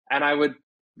 And I would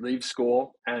leave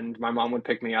school and my mom would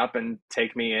pick me up and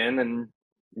take me in, and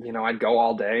I'd go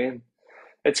all day.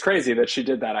 It's crazy that she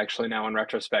did that actually now in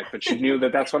retrospect, but she knew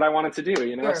that that's what I wanted to do.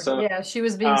 Sure. So Yeah, she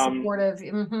was being um supportive.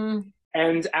 Hmm.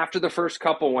 and after the first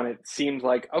couple, when it seemed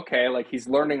like, okay, like, he's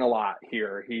learning a lot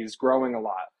here, he's growing a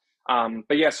lot.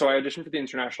 But yeah, so I auditioned for the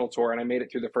international tour and I made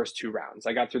it through the first two rounds.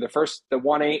 I got through the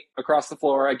 1-8 across the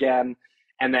floor again,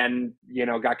 and then,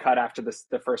 got cut after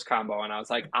the first combo. And I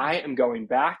was like, I am going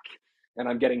back and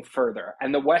I'm getting further.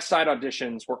 And the West Side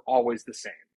auditions were always the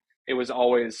same. It was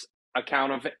always a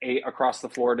count of 8 across the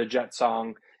floor to Jet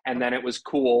Song, and then it was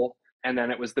Cool, and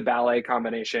then it was the ballet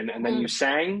combination, and then you Hmm.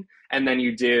 sang, and then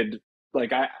you did,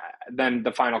 like, then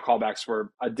the final callbacks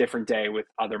were a different day with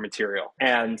other material.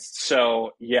 And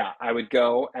so, yeah, I would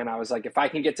go and I was like, if I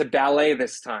can get to ballet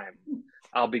this time,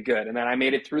 I'll be good. And then I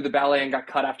made it through the ballet and got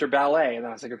cut after ballet. And then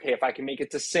I was like, okay, if I can make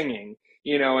it to singing,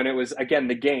 and it was, again,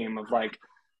 the game of, like,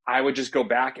 I would just go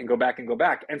back and go back and go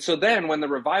back. And so then when the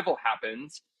revival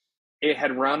happened, it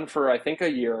had run for, I think, a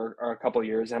year or a couple of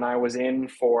years, and I was in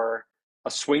for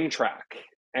a swing track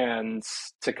and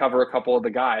to cover a couple of the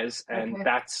guys, and Okay.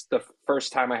 that's the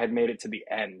first time I had made it to the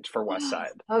end for West Side.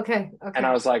 Okay. And Okay.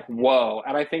 I was like, whoa.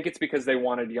 And I think it's because they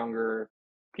wanted younger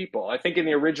people. I think in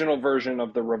the original version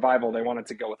of the revival, they wanted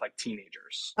to go with like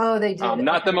teenagers. Oh, they did.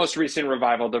 Not the Okay. most recent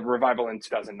revival, the revival in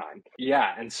 2009.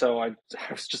 Yeah. And so I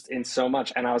was just in so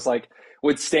much. And I was like,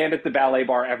 would stand at the ballet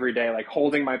bar every day, like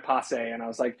holding my passe. And I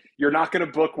was like, you're not going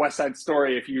to book West Side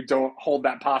Story if you don't hold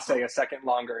that passe a second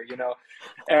longer, you know?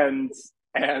 And,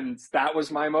 and that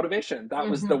was my motivation. That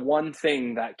was the one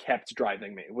thing that kept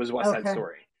driving me was West Side Okay.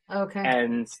 Story. Okay.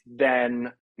 And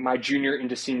then my junior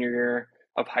into senior year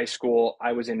of high school,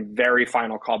 I was in very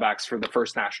final callbacks for the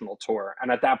first national tour.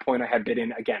 And at that point, I had been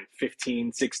in, again,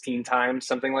 15, 16 times,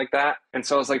 something like that. And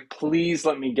so I was like, please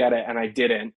let me get it. And I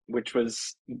didn't, which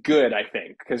was good, I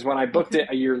think. Because when I booked it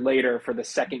a year later for the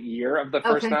second year of the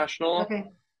first Okay. national, Okay.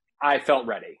 I felt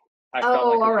ready. I felt Oh,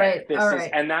 like, all okay, right. this All is,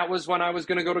 right. and that was when I was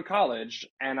going to go to college.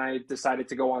 And I decided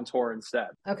to go on tour instead.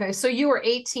 Okay. So you were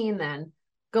 18 then,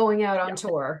 going out on Yeah.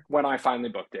 tour. When I finally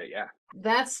booked it. Yeah.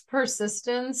 That's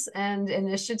persistence and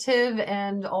initiative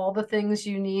and all the things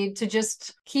you need to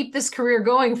just keep this career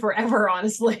going forever,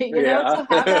 honestly. You know, Yeah. to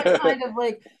have that kind of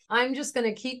like, I'm just going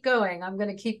to keep going. I'm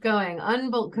going to keep going. Yeah.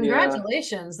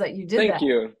 Congratulations that you did Thank that.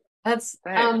 you. That's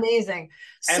Thanks. amazing.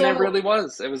 And it So really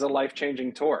was. It was a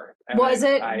life-changing tour. And was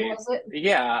it? I, Was it?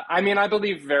 yeah, I mean, I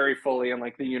believe very fully in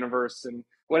like the universe and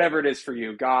whatever it is for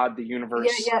you, God, the Yeah,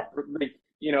 universe, yeah. like,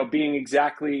 you know, being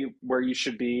exactly where you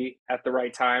should be at the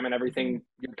right time and everything,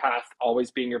 your path always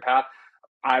being your path.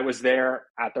 I was there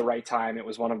at the right time. It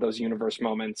was one of those universe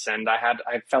moments. And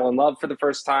I fell in love for the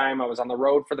first time. I was on the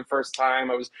road for the first time.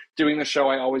 I was doing the show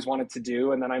I always wanted to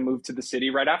do. And then I moved to the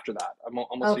city right after that,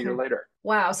 almost a year Okay. later.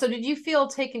 Wow. So did you feel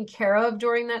taken care of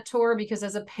during that tour? Because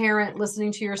as a parent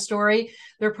listening to your story,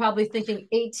 they're probably thinking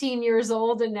 18 years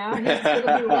old and now he's going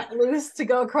to be let loose to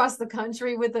go across the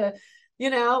country with a, you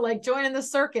know, like joining the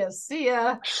circus. See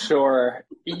ya. Sure.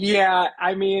 Yeah.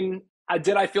 I mean,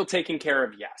 did I feel taken care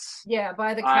of? Yes. Yeah,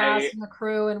 by the I, cast and the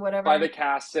crew and by whatever. the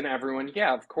cast and everyone.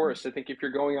 Yeah, of course. I think if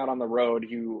you're going out on the road,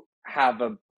 you have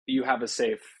a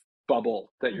safe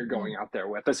bubble that you're going Mhm. out there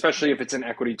with, especially if it's an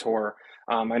equity tour.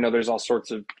 I know there's all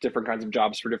sorts of different kinds of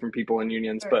jobs for different people in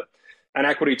unions, Sure. but an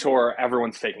equity tour,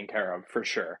 everyone's taken care of for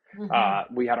sure.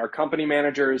 Mhm. We had our company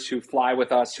managers who fly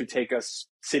with us, who take us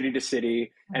city to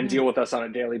city and Mhm. deal with us on a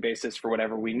daily basis for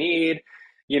whatever we need.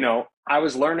 You know, I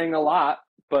was learning a lot,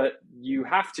 but you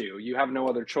have no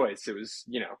other choice. It was,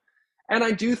 you know, and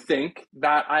I do think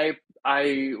that I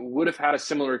would have had a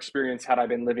similar experience had I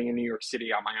been living in New York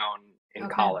City on my own in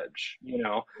Okay. college. You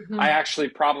know, I Mhm. actually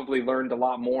probably learned a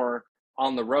lot more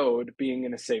on the road, being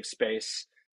in a safe space,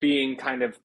 being kind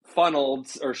of funneled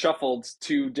or shuffled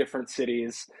to different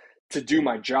cities to do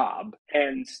my job.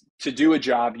 And to do a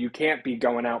job, you can't be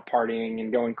going out partying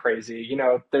and going crazy. You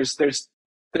know, there's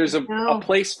a No.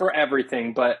 place for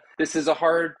everything, but this is a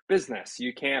hard business.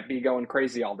 You can't be going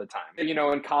crazy all the time. You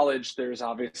know, in college, there's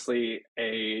obviously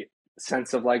a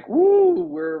sense of like, woo,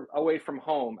 we're away from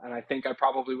home. And I think I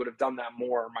probably would have done that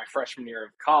more my freshman year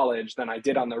of college than I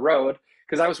did on the road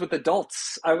because I was with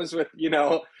adults. I was with, you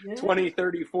know, Yeah. 20,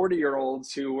 30, 40-year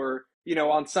olds who were, you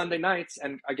know, on Sunday nights.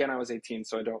 And again, I was 18,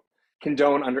 so I don't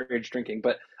condone underage drinking,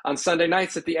 but on Sunday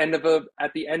nights at the end of a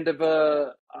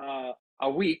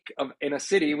week in a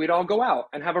city, we'd all go out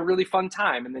and have a really fun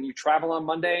time. And then you travel on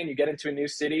Monday and you get into a new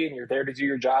city and you're there to do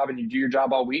your job and you do your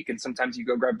job all week. And sometimes you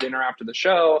go grab dinner after the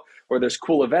show or there's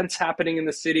cool events happening in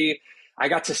the city. I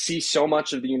got to see so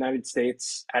much of the United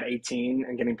States at 18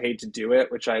 and getting paid to do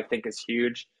it, which I think is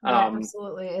huge. Yeah,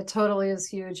 absolutely. It totally is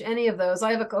huge. Any of those.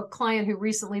 I have a client who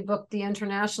recently booked the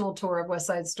international tour of West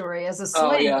Side Story as a Oh,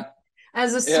 swing. yeah.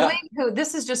 As a Yeah. swing, who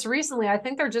this is just recently, I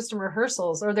think they're just in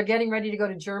rehearsals or they're getting ready to go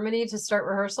to Germany to start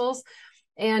rehearsals.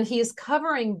 And he's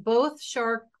covering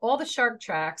all the shark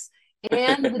tracks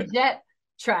and the jet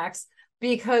tracks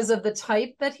because of the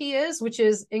type that he is, which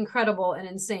is incredible and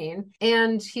insane.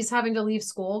 And he's having to leave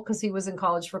school because he was in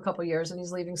college for a couple of years and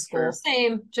he's leaving school. Sure.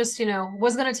 Same, just, you know,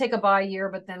 was going to take a bye year,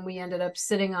 but then we ended up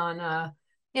sitting on,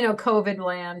 you know, COVID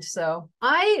land. So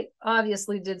I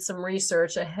obviously did some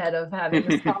research ahead of having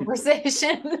this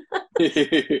conversation.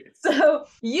 So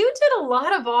you did a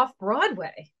lot of off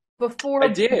Broadway I before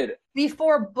did.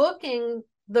 booking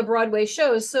the Broadway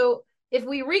shows. So if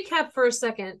we recap for a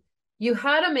second, you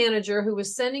had a manager who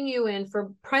was sending you in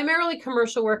for primarily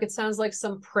commercial work. It sounds like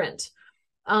some print,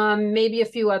 maybe a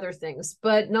few other things,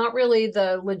 but not really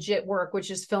the legit work, which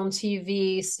is film,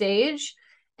 TV, stage.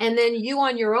 And then you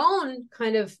on your own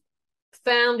kind of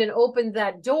found and opened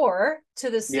that door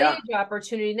to the stage Yeah.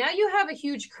 opportunity. Now you have a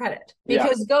huge credit Yeah.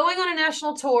 because going on a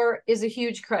national tour is a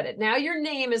huge credit. Now your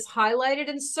name is highlighted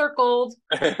and circled,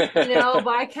 you know,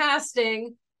 by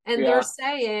casting, and they're Yeah.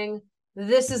 saying,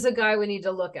 this is a guy we need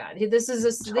to look at. This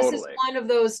is Totally. one of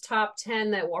those top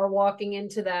 10 that are walking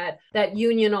into that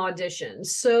union audition.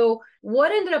 So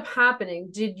what ended up happening?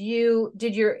 Did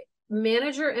your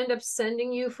manager end up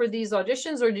sending you for these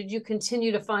auditions, or did you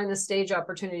continue to find the stage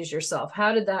opportunities yourself?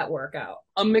 How did that work out?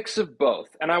 A mix of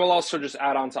both. And I will also just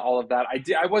add on to all of that.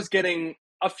 I was getting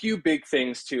a few big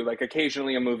things too. Like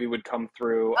occasionally a movie would come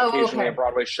through, Oh, occasionally a okay.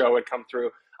 Broadway show would come through.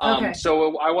 Okay.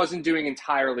 So I wasn't doing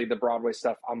entirely the Broadway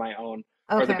stuff on my own,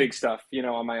 or the Okay. big stuff,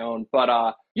 on my own. But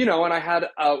and I had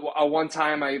a one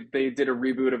time they did a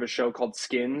reboot of a show called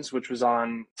Skins, which was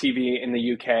on TV in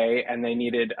the UK, and they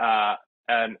needed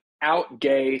an out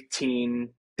gay teen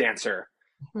dancer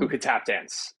who Hmm. could tap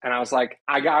dance, and I was like,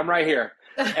 I'm right here.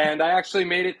 And I actually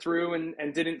made it through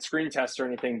and didn't screen test or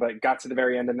anything, but got to the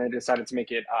very end and they decided to make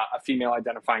it a female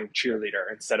identifying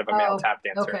cheerleader instead of a male Oh, tap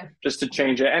dancer, okay. just to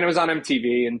change it. And it was on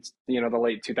MTV in the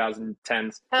late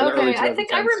 2010s or the early Okay. I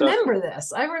think I 2010s. So remember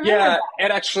this. I remember yeah, that.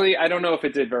 it actually, I don't know if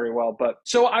it did very well, but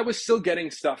so I was still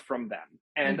getting stuff from them.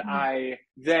 And Mhm. I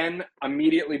then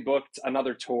immediately booked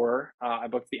another tour. I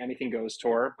booked the Anything Goes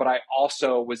tour, but I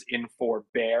also was in for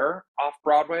Bear off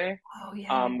Broadway, Oh,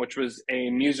 yeah. which was a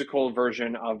musical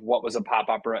version of what was a pop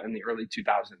opera in the early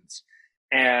 2000s.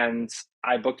 And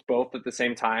I booked both at the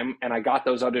same time, and I got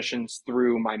those auditions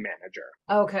through my manager.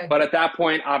 Okay. But at that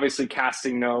point, obviously,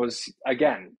 casting knows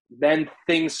again. Then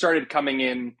things started coming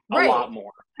in a Right. lot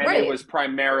more. And it Right. was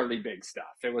primarily big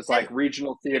stuff. It was like And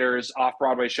regional theaters, off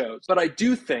Broadway shows. But I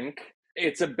do think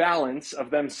it's a balance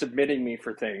of them submitting me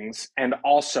for things and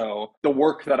also the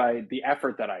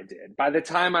effort that I did. By the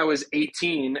time I was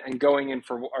 18 and going in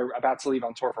for, or about to leave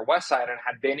on tour for West Side and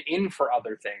had been in for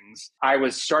other things, I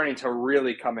was starting to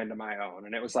really come into my own.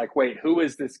 And it was like, wait, who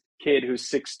is this kid who's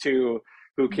 6'2",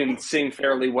 who can sing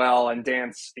fairly well and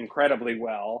dance incredibly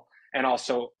well and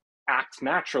also act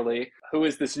naturally? Who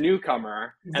is this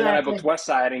newcomer? And then I booked exactly. West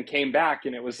Side and came back,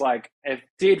 and it was like, it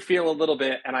did feel a little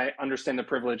bit, and I understand the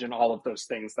privilege and all of those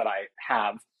things that I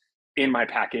have in my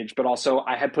package, but also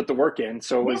I had put the work in.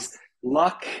 So it was Yes,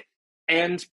 luck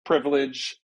and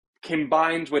privilege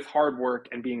combined with hard work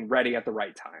and being ready at the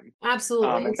right time.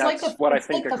 absolutely. And that's what I It's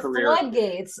think like a the career,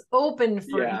 floodgates open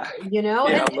for you, yeah, you know?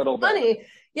 And yeah, a it's little bit. funny.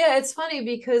 Yeah, it's funny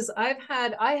because I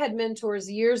had mentors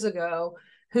years ago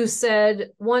who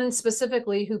said, one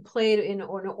specifically who played in an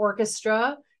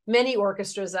orchestra, many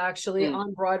orchestras actually Mm.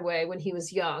 on Broadway when he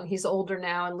was young. He's older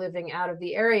now and living out of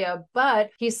the area, but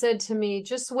he said to me,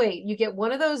 just wait, you get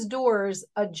one of those doors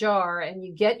ajar and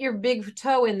you get your big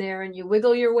toe in there and you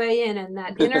wiggle your way in, and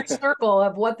that inner circle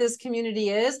of what this community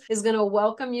is going to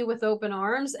welcome you with open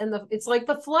arms, and it's like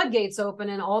the floodgates open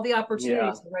and all the Yeah.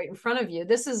 opportunities are right in front of you.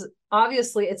 This is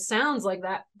obviously, it sounds like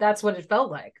that's what it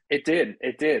felt like. It did.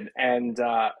 And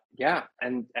yeah,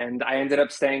 and I ended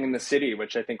up staying in the city,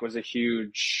 which I think was a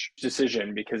huge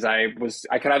decision because I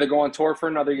could either go on tour for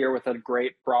another year with a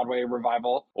great Broadway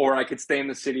revival, or I could stay in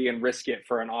the city and risk it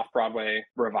for an off-Broadway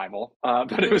revival.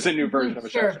 But it was a new version of a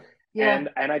show. Sure. Yeah.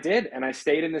 And I did, and I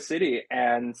stayed in the city,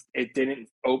 and it didn't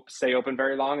stay open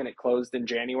very long, and it closed in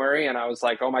January, and I was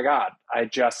like, oh my God,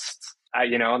 and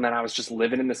then I was just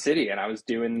living in the city, and I was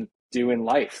doing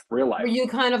life, real Were life. you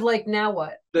kind of like, now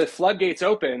what? The floodgates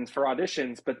opened for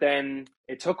auditions, but then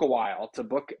it took a while to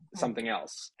book Okay. something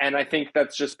else. And I think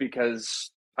that's just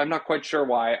because I'm not quite sure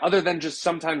why, other than just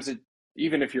sometimes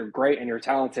even if you're great and you're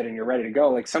talented and you're ready to go,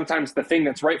 like sometimes the thing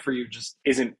that's right for you just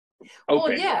isn't Well,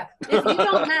 open yeah. yet. If you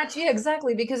don't match, yeah,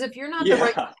 exactly. Because if you're not the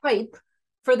right Yeah. type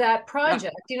for that Yeah.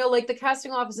 project, like the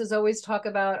casting offices always talk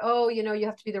about, oh, you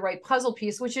have to be the right puzzle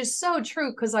piece, which is so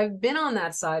true because I've been on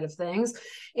that side of things.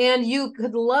 And you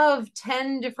could love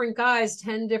 10 different guys,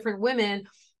 10 different women,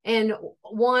 and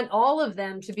want all of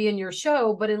them to be in your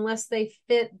show, but unless they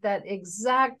fit that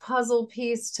exact puzzle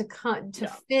piece to Yeah.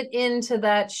 fit into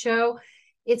that show,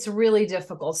 it's really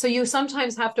difficult. So you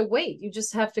sometimes have to wait. You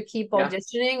just have to keep Yeah.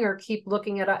 auditioning or keep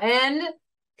looking at and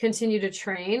continue to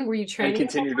train. Were you And training the whole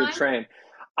continue to time? train.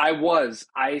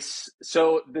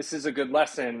 So this is a good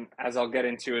lesson, as I'll get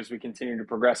into as we continue to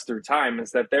progress through time, is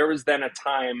that there was then a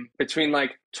time between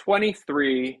like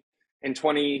 23 and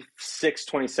 26,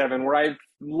 27, where I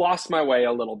lost my way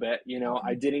a little bit. I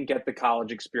Okay. didn't get the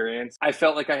college experience. I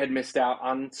felt like I had missed out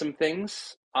on some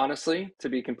things, honestly, to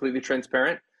be completely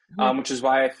transparent, Mhm. which is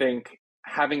why I think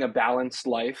having a balanced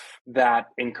life that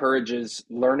encourages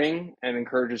learning and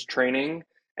encourages training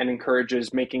and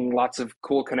encourages making lots of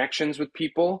cool connections with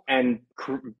people and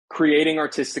creating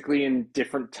artistically in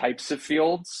different types of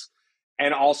fields,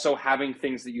 and also having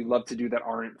things that you love to do that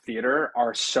aren't theater,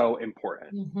 are so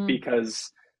important, Mhm.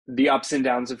 because the ups and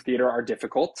downs of theater are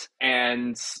difficult,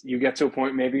 and you get to a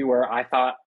point maybe where I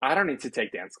thought I don't need to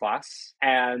take dance class.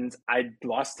 And I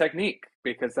lost technique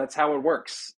because that's how it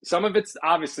works. Some of it's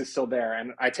obviously still there.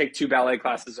 And I take 2 ballet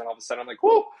classes and all of a sudden I'm like,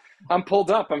 whoa, I'm pulled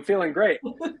up. I'm feeling great.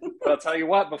 But I'll tell you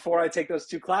what, before I take those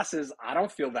 2 classes, I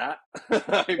don't feel that.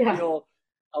 I Yeah. feel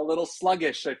a little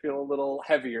sluggish. I feel a little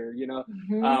heavier, you know?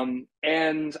 Hmm.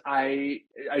 And I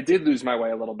did lose my way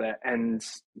a little bit and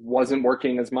wasn't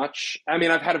working as much. I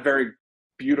mean, I've had a very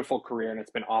beautiful career and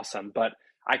it's been awesome, but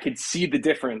I could see the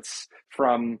difference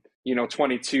from,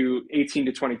 18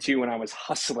 to 22 when I was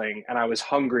hustling and I was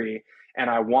hungry and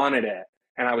I wanted it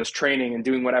and I was training and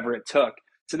doing whatever it took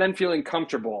to then feeling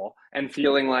comfortable and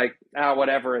feeling like,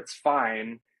 whatever, it's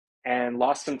fine, and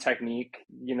lost some technique,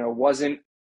 wasn't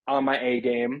on my A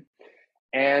game,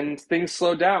 and things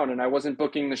slowed down and I wasn't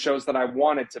booking the shows that I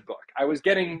wanted to book. I was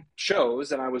getting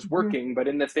shows and I was Hmm. working, but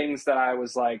in the things that I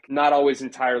was like not always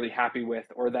entirely happy with,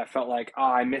 or that felt like,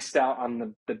 I missed out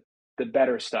on the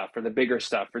better stuff or the bigger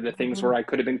stuff or the things Hmm. where I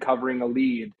could have been covering a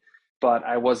lead, but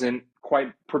I wasn't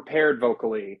quite prepared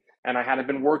vocally and I hadn't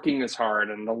been working as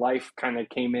hard and the life kind of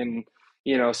came in,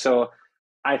 so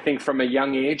I think from a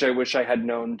young age, I wish I had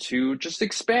known to just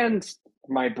expand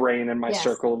my brain and my Yes.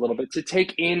 circle a little bit to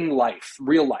take in life,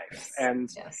 real life, Yes. and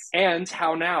Yes.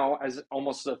 how now, as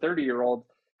almost a 30-year-old,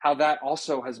 how that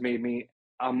also has made me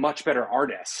a much better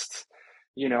artist.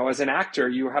 As an actor,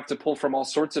 you have to pull from all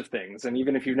sorts of things, and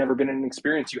even if you've never been in an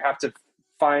experience, you have to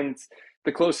find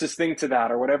the closest thing to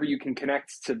that, or whatever you can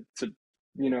connect to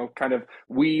kind of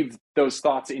weave those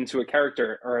thoughts into a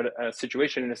character or a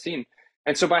situation in a scene.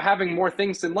 And so by having more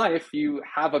things in life, you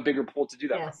have a bigger pool to do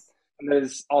that from. Yes. And that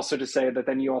is also to say that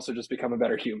then you also just become a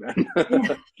better human,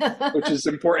 Yeah. which is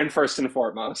important first and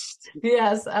foremost.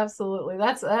 Yes, absolutely.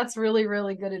 That's really,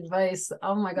 really good advice.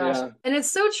 Oh my gosh. Yeah. And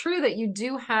it's so true that you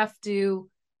do have to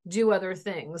do other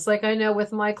things. Like I know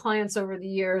with my clients over the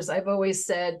years, I've always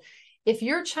said, if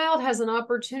your child has an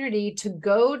opportunity to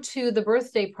go to the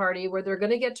birthday party where they're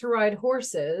going to get to ride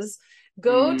horses,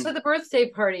 go Mm, to the birthday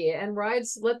party and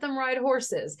let them ride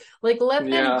horses. Like let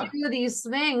them yeah. do these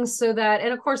things so that,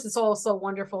 and of course, it's also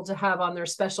wonderful to have on their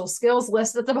special skills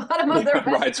list at the bottom of their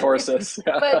Yeah. Rides resume. horses.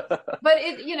 Yeah. But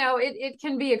it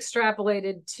can be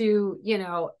extrapolated to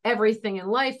everything in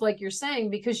life, like you're saying,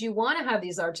 because you want to have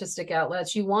these artistic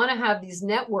outlets, you want to have these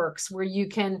networks where you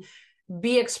can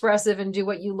be expressive and do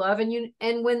what you love,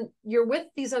 and when you're with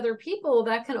these other people,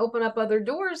 that can open up other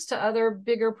doors to other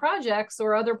bigger projects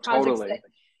or other projects that Totally.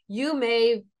 you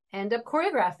may end up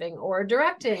choreographing or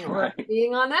directing or Right.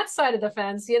 being on that side of the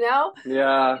fence. You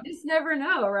Yeah. just never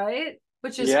know, right?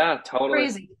 Which is Yeah, totally.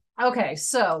 crazy. Okay,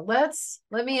 so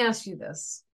let me ask you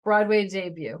this. Broadway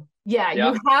debut. Yeah,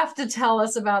 Yeah. you have to tell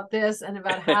us about this and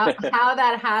about how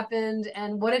that happened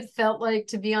and what it felt like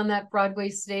to be on that Broadway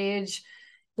stage.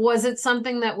 Was it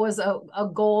something that was a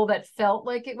goal that felt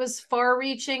like it was far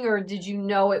reaching, or did you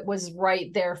know it was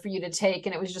right there for you to take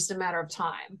and it was just a matter of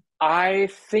time? I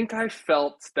think I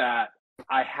felt that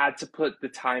I had to put the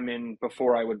time in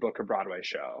before I would book a Broadway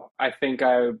show. I think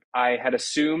I had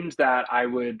assumed that I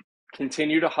would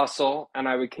continue to hustle and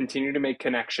I would continue to make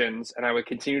connections and I would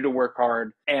continue to work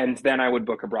hard and then I would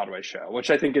book a Broadway show, which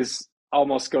I think is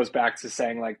almost goes back to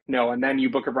saying like no, and then you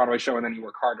book a Broadway show and then you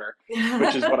work harder,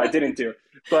 which is what I didn't do.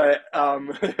 But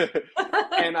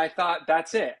and I thought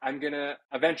that's it. I'm gonna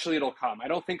eventually it'll come. I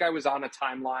don't think I was on a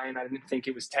timeline. I didn't think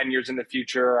it was 10 years in the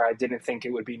future. I didn't think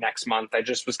it would be next month. I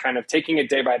just was kind of taking it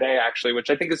day by day, actually, which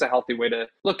I think is a healthy way to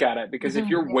look at it. Because if Mhm,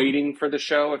 you're yeah. waiting for the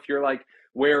show, if you're like,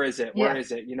 where is it? Where Yeah.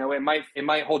 is it? It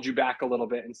might hold you back a little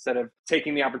bit instead of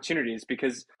taking the opportunities.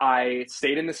 Because I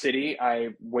stayed in the city. I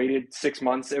waited 6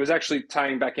 months. It was actually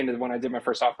tying back into when I did my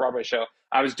first off Broadway show.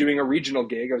 I was doing a regional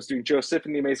gig. I was doing Joseph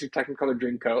and the Amazing Technicolor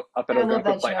Dreamcoat up at I love Algonquin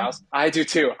that show. Playhouse. I do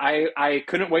too. I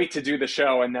couldn't wait to do the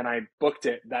show, and then I booked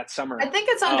it that I summer. think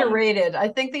it's Um, underrated. I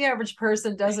think the average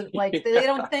person doesn't like, they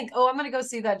don't yeah, think, oh, I'm going to go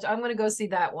see that. I'm going to go see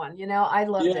that one. I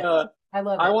loved it. yeah. I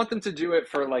love I it. want them to do it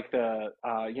for like the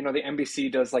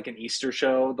NBC does like an Easter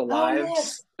show, the Oh, lives.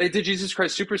 yes. They did Jesus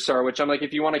Christ Superstar, which I'm like,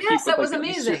 if you want to keep Yes, with that like was the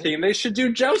Easter amazing. theme, they should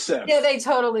do Joseph. Yeah, they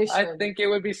totally I should. think it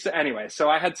would be anyway. So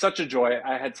I had such a joy.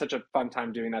 I had such a fun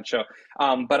time doing that show.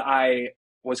 But I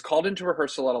was called into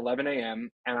rehearsal at 11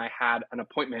 a.m. and I had an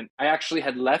appointment. I actually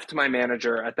had left my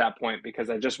manager at that point because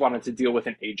I just wanted to deal with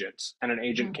an agent, and an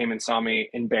agent Mhm. came and saw me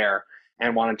in Bear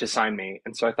and wanted to sign me.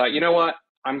 And so I thought, you know what?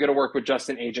 I'm going to work with just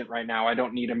an agent right now. I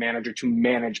don't need a manager to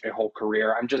manage a whole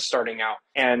career. I'm just starting out.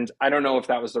 And I don't know if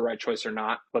that was the right choice or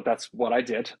not, but that's what I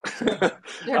did. Sure.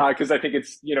 Sure. Because I think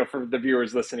it's, for the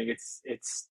viewers listening,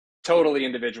 it's totally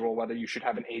individual whether you should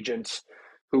have an agent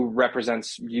who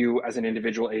represents you as an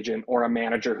individual agent, or a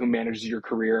manager who manages your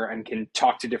career and can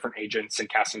talk to different agents and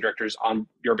casting directors on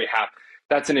your behalf.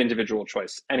 That's an individual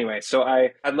choice. Anyway, so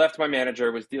I had left my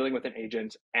manager, was dealing with an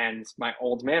agent, and my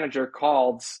old manager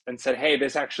called and said, hey,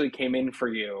 this actually came in for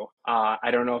you. I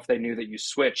don't know if they knew that you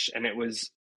switched. And it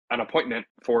was an appointment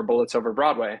for Bullets Over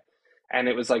Broadway. And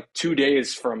it was like 2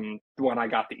 days from when I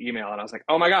got the email. And I was like,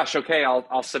 oh my gosh, okay,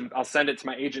 I'll send it to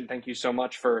my agent. Thank you so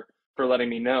much for letting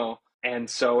me know. And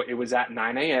so it was at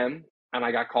 9 a.m. and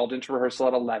I got called into rehearsal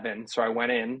at 11. So I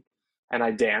went in and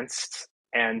I danced.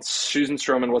 And Susan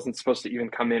Stroman wasn't supposed to even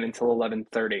come in until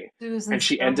 11:30. Susan And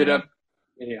she Stroman. ended up,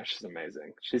 yeah, she's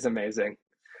amazing. She's amazing.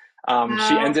 She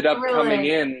Wow, ended up coming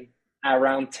really? in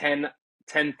around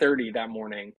 10:30 that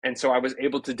morning. And so I was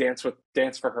able to dance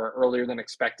for her earlier than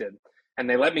expected. And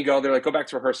they let me go. They're like, go back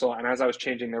to rehearsal. And as I was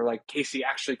changing, they were like, Casey,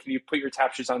 actually, can you put your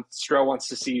tap shoes on? Stro wants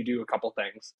to see you do a couple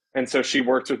things. And so she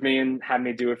worked with me and had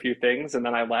me do a few things. And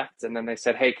then I left. And then they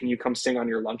said, hey, can you come sing on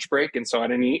your lunch break? And so I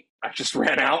didn't eat. I just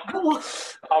ran out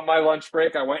on my lunch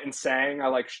break. I went and sang.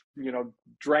 I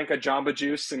drank a Jamba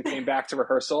Juice and came back to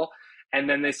rehearsal. And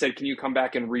then they said, can you come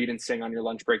back and read and sing on your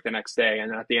lunch break the next day?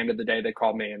 And then at the end of the day, they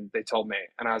called me and they told me.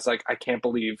 And I was like, I can't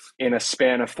believe in a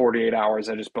span of 48 hours,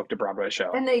 I just booked a Broadway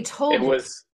show. And they told it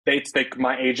was,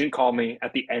 my agent called me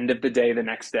at the end of the day the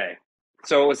next day.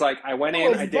 So it was like, I went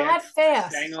in, I danced,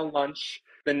 fast. sang on lunch.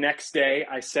 The next day,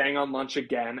 I sang on lunch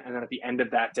again. And then at the end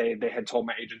of that day, they had told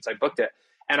my agents I booked it.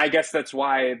 And I guess that's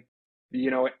why,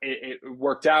 it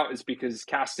worked out, is because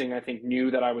casting, I think,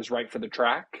 knew that I was right for the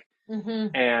track.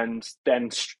 Mm-hmm. And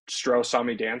then Stro saw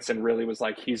me dance and really was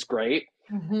like, he's great.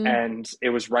 Mm-hmm. And it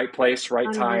was right place,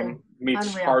 right time,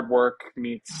 meets hard work,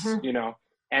 meets,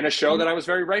 and a show that I was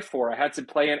very right for. I had to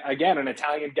play, again, an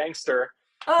Italian gangster,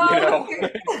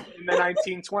 in the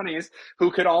 1920s, who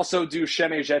could also do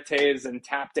chaîné jetés and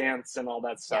tap dance and all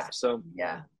that stuff. Yeah. So,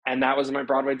 yeah. And that was my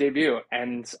Broadway debut.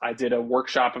 And I did a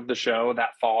workshop of the show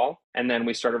that fall. And then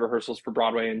we started rehearsals for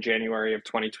Broadway in January of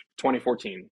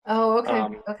 2014. Oh,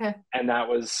 okay. Okay. And that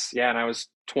was, and I was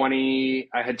 20,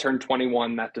 I had turned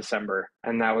 21 that December.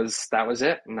 And that was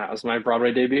it. And that was my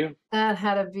Broadway debut.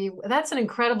 That's an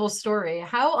incredible story.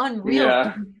 How unreal.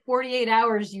 Yeah. 48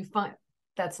 hours you find.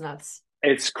 That's nuts.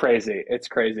 It's crazy. It's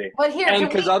crazy. But here, and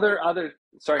because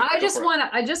sorry, I just want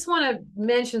to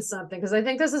mention something, because I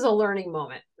think this is a learning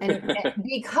moment, and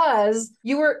because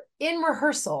you were in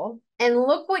rehearsal and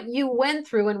look what you went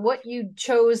through and what you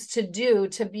chose to do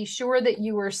to be sure that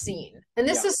you were seen. And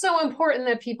this is so important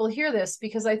that people hear this,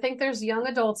 because I think there's young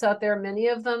adults out there, many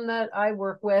of them that I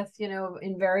work with,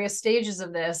 in various stages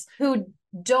of this, who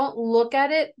don't look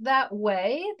at it that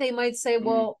way. They might say,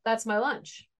 well, that's my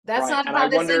lunch. That's not how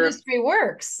this industry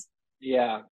works.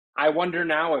 Yeah. I wonder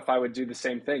now if I would do the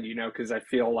same thing, because I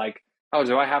feel like, oh,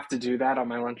 do I have to do that on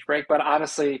my lunch break? But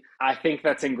honestly, I think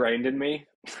that's ingrained in me.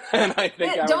 And I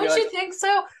think don't you think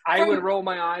so? I would roll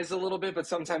my eyes a little bit, but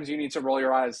sometimes you need to roll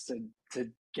your eyes to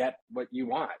get what you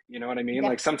want. You know what I mean? Yeah.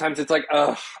 Like sometimes it's like,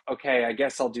 oh, okay, I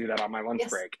guess I'll do that on my lunch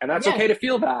break. And that's okay to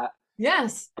feel that.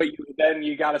 Yes. But then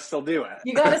you got to still do it.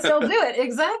 You got to still do it.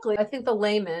 Exactly. I think the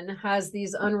layman has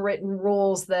these unwritten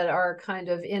rules that are kind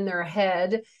of in their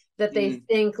head that they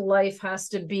think life has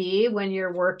to be when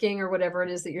you're working or whatever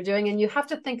it is that you're doing. And you have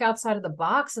to think outside of the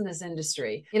box in this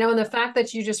industry, and the fact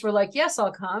that you just were like, yes,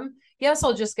 I'll come. Yes,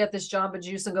 I'll just get this Jamba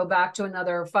Juice and go back to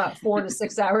another 4 to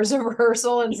 6 hours of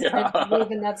rehearsal and live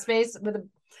in that space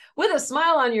with a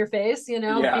smile on your face,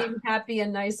 being happy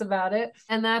and nice about it.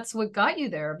 And that's what got you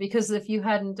there, because if you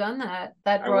hadn't done that,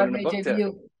 Broadway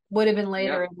debut would have been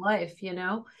later in life,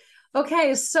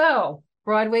 Okay, so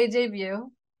Broadway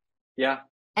debut. Yeah.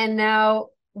 And now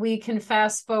we can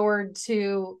fast forward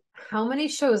to how many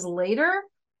shows later?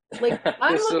 Like,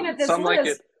 I'm looking at this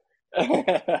list.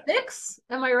 6?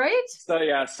 Am I right? So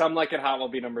Some Like It Hot will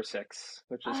be number 6,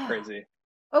 which is crazy.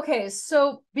 Okay,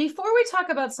 so before we talk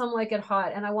about Some Like It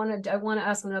Hot, and I want to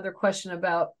ask another question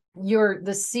about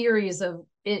the series of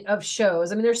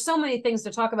shows. I mean, there's so many things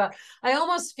to talk about. I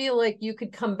almost feel like you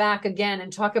could come back again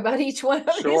and talk about each one of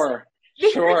these. Sure.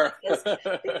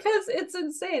 Because it's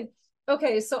insane.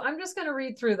 Okay, so I'm just going to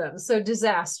read through them. So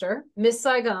Disaster, Miss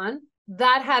Saigon,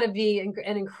 that had to be an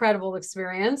incredible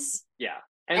experience. Yeah.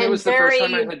 And it was the first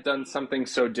time I had done something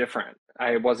so different.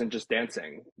 I wasn't just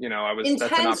dancing, that's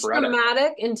an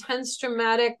operatic. Intense,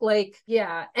 dramatic,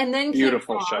 and then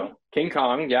beautiful show. King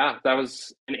Kong, that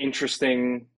was an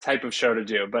interesting type of show to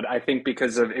do. But I think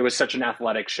because it was such an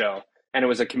athletic show, and it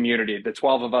was a community, the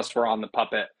 12 of us were on the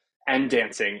puppet and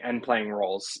dancing and playing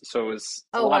roles. So it was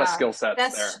a lot of skill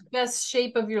sets there. Best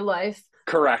shape of your life.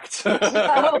 Correct. So,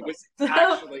 It was so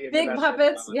actually in the big best shape of my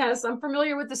puppets. life. Yes, I'm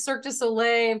familiar with the Cirque du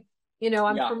Soleil.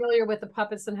 I'm Yeah. familiar with the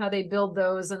puppets and how they build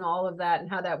those and all of that and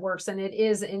how that works. And it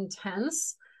is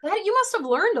intense. That you must have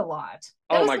learned a lot.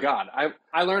 That Oh was my God.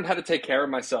 I learned how to take care of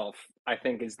myself, I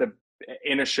think is the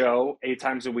in a show 8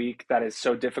 times a week that is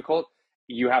so difficult.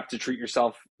 You have to treat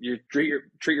yourself, treat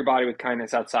your body with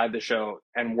kindness outside the show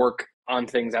and work on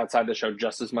things outside the show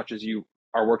just as much as you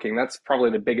are working. That's probably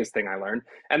the biggest thing I learned.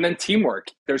 And then teamwork.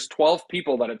 There's 12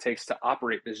 people that it takes to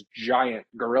operate this giant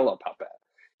gorilla puppet.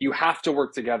 You have to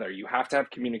work together. You have to have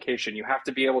communication. You have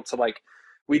to be able to like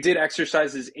we did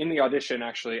exercises in the audition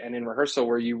actually and in rehearsal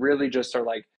where you really just are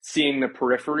like seeing the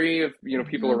periphery of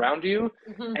people mm-hmm, around you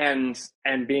mm-hmm.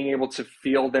 and being able to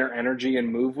feel their energy and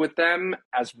move with them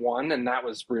as one, and that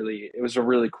was really it was a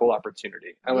really cool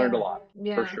opportunity. I learned a Yeah, lot for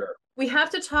yeah. sure. We have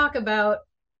to talk about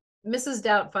Mrs.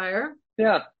 Doubtfire.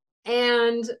 Yeah.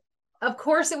 And of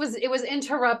course it was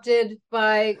interrupted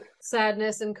by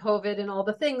sadness and COVID and all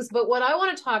the things. But what I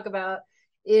want to talk about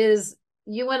is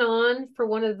you went on for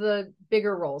one of the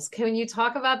bigger roles. Can you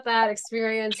talk about that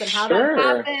experience and how that Sure.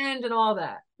 happened and all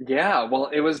that? Yeah,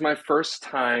 well, it was my first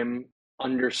time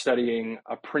understudying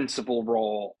a principal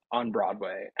role on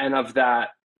Broadway and of that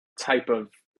type of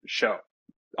show.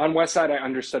 On West Side, I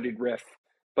understudied Riff,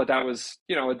 but that was,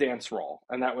 a dance role,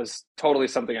 and that was totally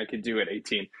something I could do at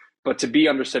 18. But to be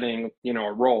understudying,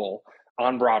 a role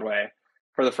on Broadway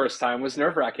for the first time was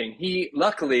nerve-wracking.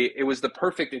 Luckily, it was the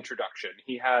perfect introduction.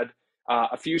 He had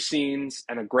a few scenes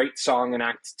and a great song in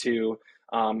Act Two,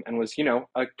 and was,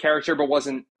 a character, but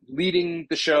wasn't leading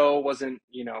the show, wasn't,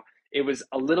 it was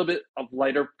a little bit of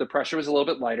lighter. The pressure was a little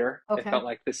bit lighter. It Okay. felt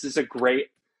like this is a great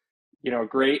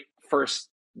first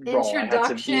role. I had to,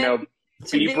 Introduction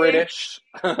to be being British.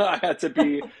 I had to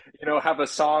be, have a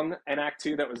song in Act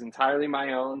Two that was entirely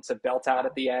my own to belt out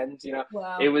at the end.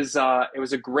 wow. It was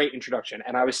a great introduction,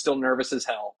 and I was still nervous as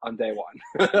hell on day one.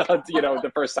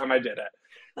 The first time I did it,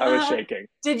 I was Uh, shaking.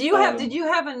 did you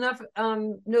have enough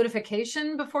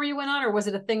notification before you went on, or was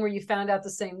it a thing where you found out the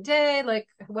same day? Like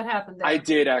what happened I there?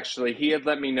 did actually. He had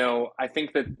let me know. I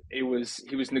think that he was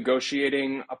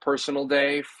negotiating a personal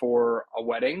day for a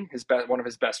wedding. One of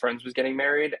his best friends was getting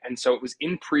married, and so it was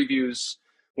in previews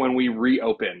when we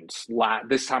reopened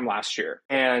this time last year.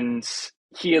 And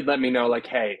he had let me know like,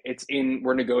 hey,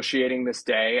 we're negotiating this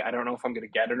day. I don't know if I'm going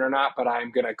to get it or not, but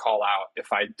I'm going to call out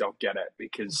if I don't get it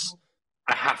because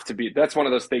I have to be. That's one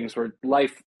of those things where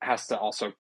life has to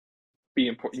also be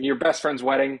important. Your best friend's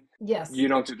wedding, Yes. you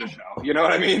don't do the show. You know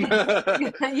what I mean?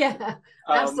 Yeah,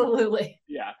 um, absolutely.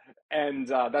 yeah. And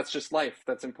that's just life.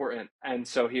 That's important. And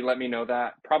so he let me know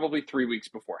that probably 3 weeks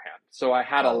beforehand. So I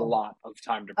had a Oh, lot of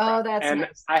time to oh, prep. that's And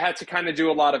nice. I had to kind of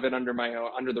do a lot of it under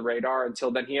the radar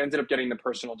until then he ended up getting the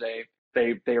personal day.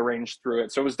 They arranged through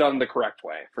it. So it was done the correct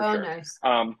way for Oh, sure. nice.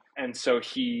 And so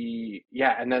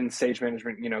and then stage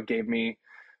management, gave me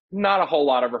not a whole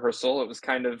lot of rehearsal. It was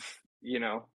kind of,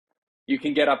 you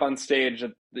can get up on stage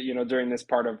during this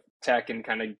part of tech and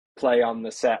kind of play on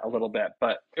the set a little bit,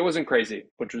 but it wasn't crazy,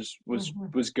 which was was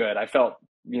Mhm. was good. I felt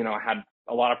I had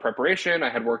a lot of preparation. I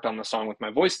had worked on the song with my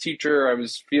voice teacher. I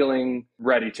was feeling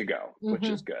ready to go, which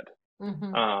is Mhm. good.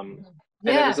 Mhm. um Mhm. and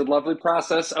it Yeah. was a lovely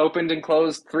process, opened and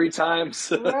closed 3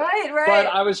 times. Right, But right.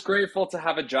 I was grateful to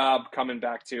have a job coming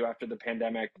back to after the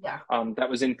pandemic, Yeah. that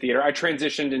was in theater. I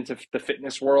transitioned into the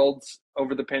fitness world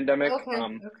over the pandemic.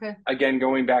 Okay. Okay. Again,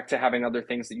 going back to having other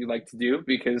things that you like to do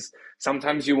because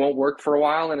sometimes you won't work for a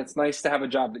while and it's nice to have a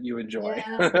job that you enjoy.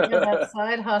 Yeah, yeah, that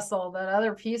side hustle, that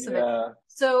other piece of it. Yeah.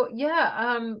 So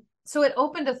yeah, so it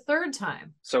opened a third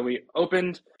time. So we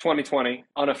opened 2020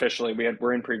 unofficially.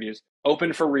 We're in previews.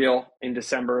 Opened for real in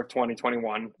December of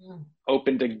 2021. Mm.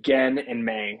 Opened again in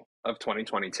May of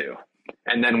 2022.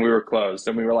 And then we were closed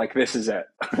and we were like, this is it.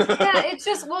 Yeah, it's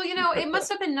just, well, it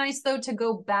must have been nice though to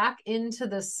go back into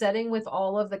the setting with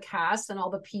all of the cast and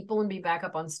all the people and be back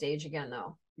up on stage again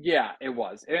though. Yeah, it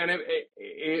was. And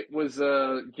it was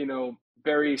a,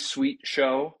 very sweet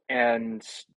show and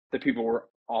the people were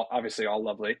obviously all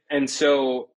lovely. And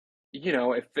so,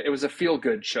 it was a feel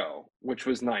good show, which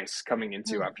was nice coming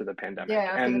into Mm. after the pandemic. Yeah,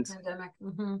 after the And pandemic.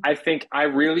 Hmm. I think I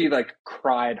really like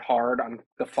cried hard on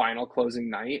the final closing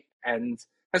night. And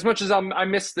as much as I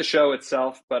missed the show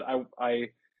itself, but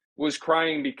I was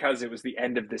crying because it was the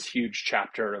end of this huge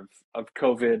chapter of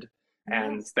COVID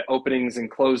and Yes. the openings and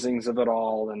closings of it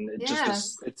all. And it just is,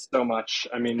 Yes. it's so much.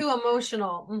 I mean, Too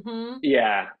emotional. Hmm.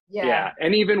 yeah, Yeah. yeah.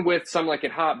 And even with Some Like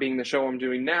It Hot being the show I'm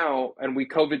doing now, and we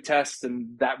COVID test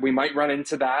and that we might run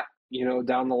into that,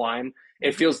 down the line,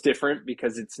 it Mhm. feels different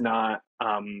because it's not,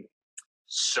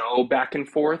 so back and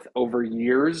forth over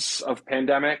years of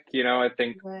pandemic. I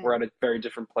think Right. we're at a very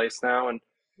different place now, and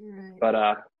Right. but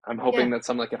I'm hoping Yeah. that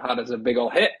Something Like It Hot is a big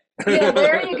old hit. Yeah,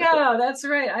 there you go. That's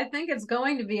right. I think it's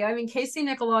going to be. I mean, Casey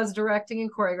Nicholaw is directing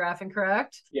and choreographing,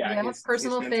 correct? Yeah, Yeah, he's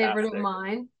personal favorite of fantastic.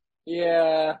 mine.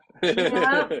 Yeah.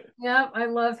 Yep, yep, I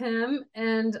love him,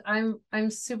 and I'm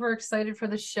super excited for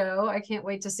the show. I can't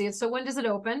wait to see it. So when does it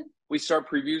open? We start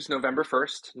previews November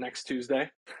 1st, next Tuesday.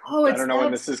 Oh, I it's don't know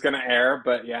when this that's is going to air,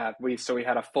 but yeah, we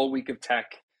had a full week of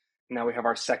tech. Now we have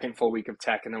our second full week of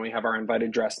tech, and then we have our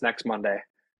invited dress next Monday,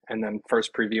 and then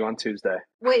first preview on Tuesday,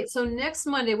 wait, so next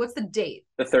Monday, what's the date?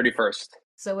 the 31st.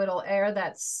 So it'll air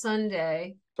that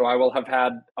Sunday. So I will have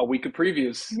had a week of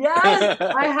previews. Yes,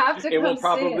 I have to come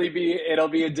see it. It'll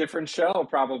be a different show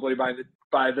probably by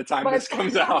the time But this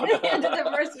comes out. the end of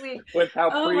the first week. With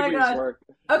how Oh my previews God. work.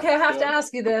 Okay, I have to Yeah.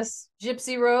 ask you this.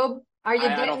 Gypsy robe, are you I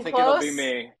don't getting think it'll close? be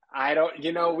me. I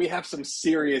don't, we have some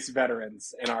serious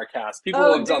veterans in our cast. People who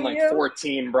Oh, have do done like you?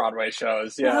 14 Broadway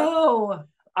shows. Yeah. Oh,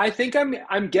 I think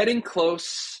I'm getting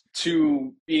close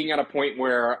to being at a point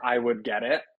where I would get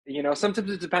it. Sometimes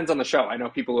it depends on the show. I know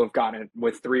people who have gotten it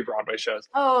with 3 Broadway shows.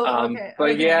 oh, okay,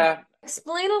 But okay. yeah,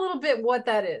 Explain a little bit what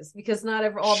that is, because not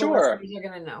all the sure. listeners are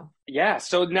going to know. Yeah,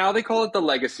 so now they call it the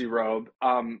Legacy Robe,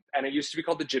 and it used to be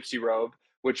called the Gypsy Robe,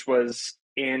 which was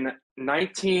in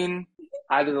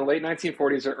either the late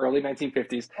 1940s or early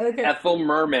 1950s. Okay. Ethel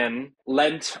Merman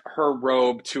lent her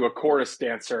robe to a chorus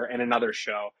dancer in another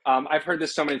show. I've heard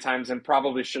this so many times and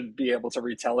probably should be able to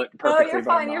retell it perfectly. Oh, you're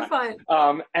fine. You're fine.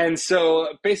 And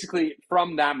so basically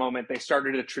from that moment, they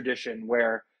started a tradition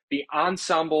where the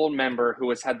ensemble member who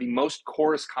has had the most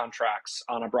chorus contracts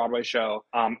on a Broadway show,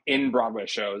 in Broadway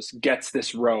shows, gets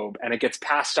this robe, and it gets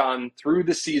passed on through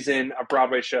the season of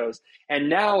Broadway shows. And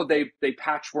now they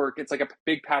patchwork. It's like a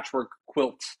big patchwork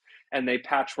quilt, and they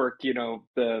patchwork,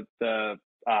 the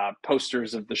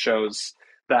posters of the shows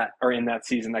that are in that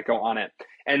season that go on it.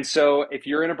 And so if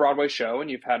you're in a Broadway show and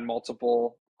you've had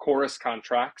multiple chorus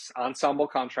contracts, ensemble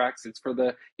contracts, it's for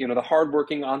the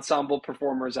hardworking ensemble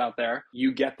performers out there.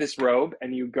 You get this robe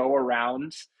and you go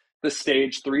around the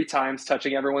stage 3 times,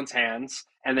 touching everyone's hands,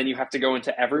 and then you have to go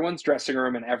into everyone's dressing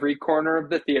room in every corner of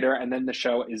the theater, and then the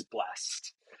show is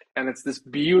blessed. And it's this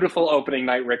beautiful opening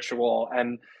night ritual,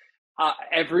 and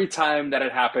every time that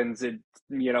it happens, it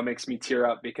makes me tear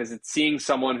up, because it's seeing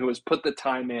someone who has put the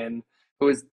time in, who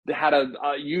has had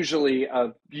usually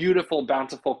a beautiful,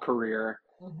 bountiful career,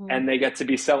 and they get to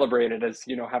be celebrated as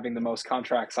having the most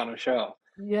contracts on a show.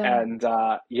 Yeah. And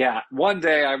one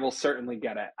day I will certainly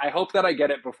get it. I hope that I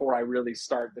get it before I really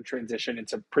start the transition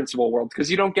into principal world, because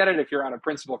you don't get it if you're on a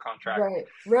principal contract.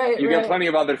 Right. You get plenty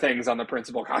of other things on the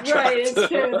principal contract. Right, it's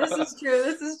true. This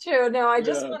is true. No, I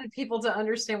just wanted people to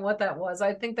understand what that was.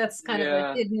 I think that's kind of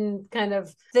a hidden kind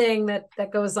of thing that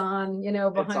goes on,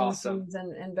 behind the scenes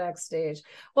and backstage.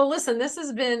 Well, listen, this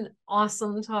has been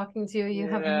awesome talking to you. You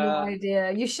have no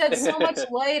idea. You shed so much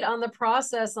light on the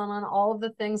process and on all of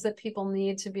the things that people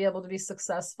need to be able to be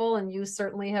successful, and you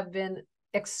certainly have been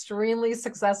extremely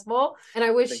successful, and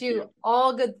I wish you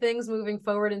all good things moving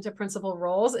forward into principal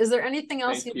roles. Is there anything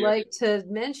else you'd like to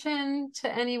mention to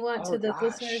anyone, to the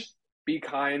listeners? Be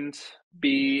kind,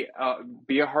 be a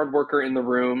hard worker in the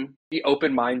room, be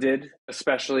open-minded,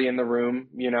 especially in the room,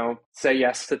 say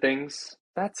yes to things.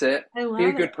 That's it. Be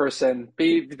a good person.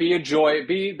 Be a joy.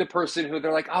 Be the person who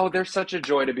they're like, oh, they're such a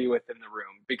joy to be with in the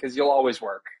room, because you'll always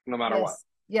work no matter what.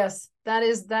 Yes, that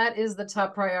is the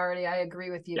top priority. I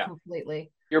agree with you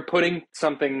completely. You're playing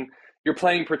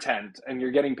pretend, and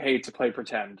you're getting paid to play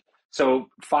pretend. So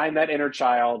find that inner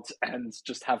child and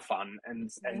just have fun, and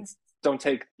don't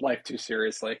take life too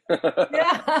seriously.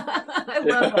 I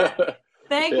love that.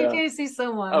 Thank you, Casey,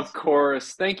 so much. Of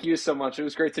course. Thank you so much. It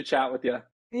was great to chat with you.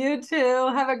 You too.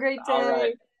 Have a great day. All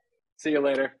right. See you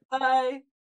later. Bye.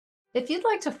 If you'd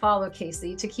like to follow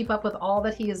Casey to keep up with all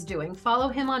that he is doing, follow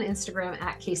him on Instagram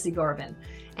at Casey Garvin.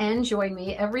 And join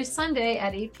me every Sunday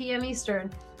at 8 p.m.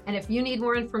 Eastern. And if you need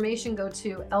more information, go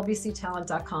to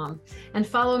lbctalent.com and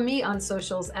follow me on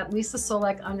socials at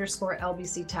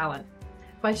LisaSolek_LBC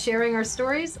By sharing our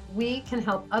stories, we can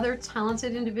help other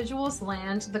talented individuals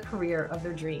land the career of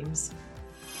their dreams.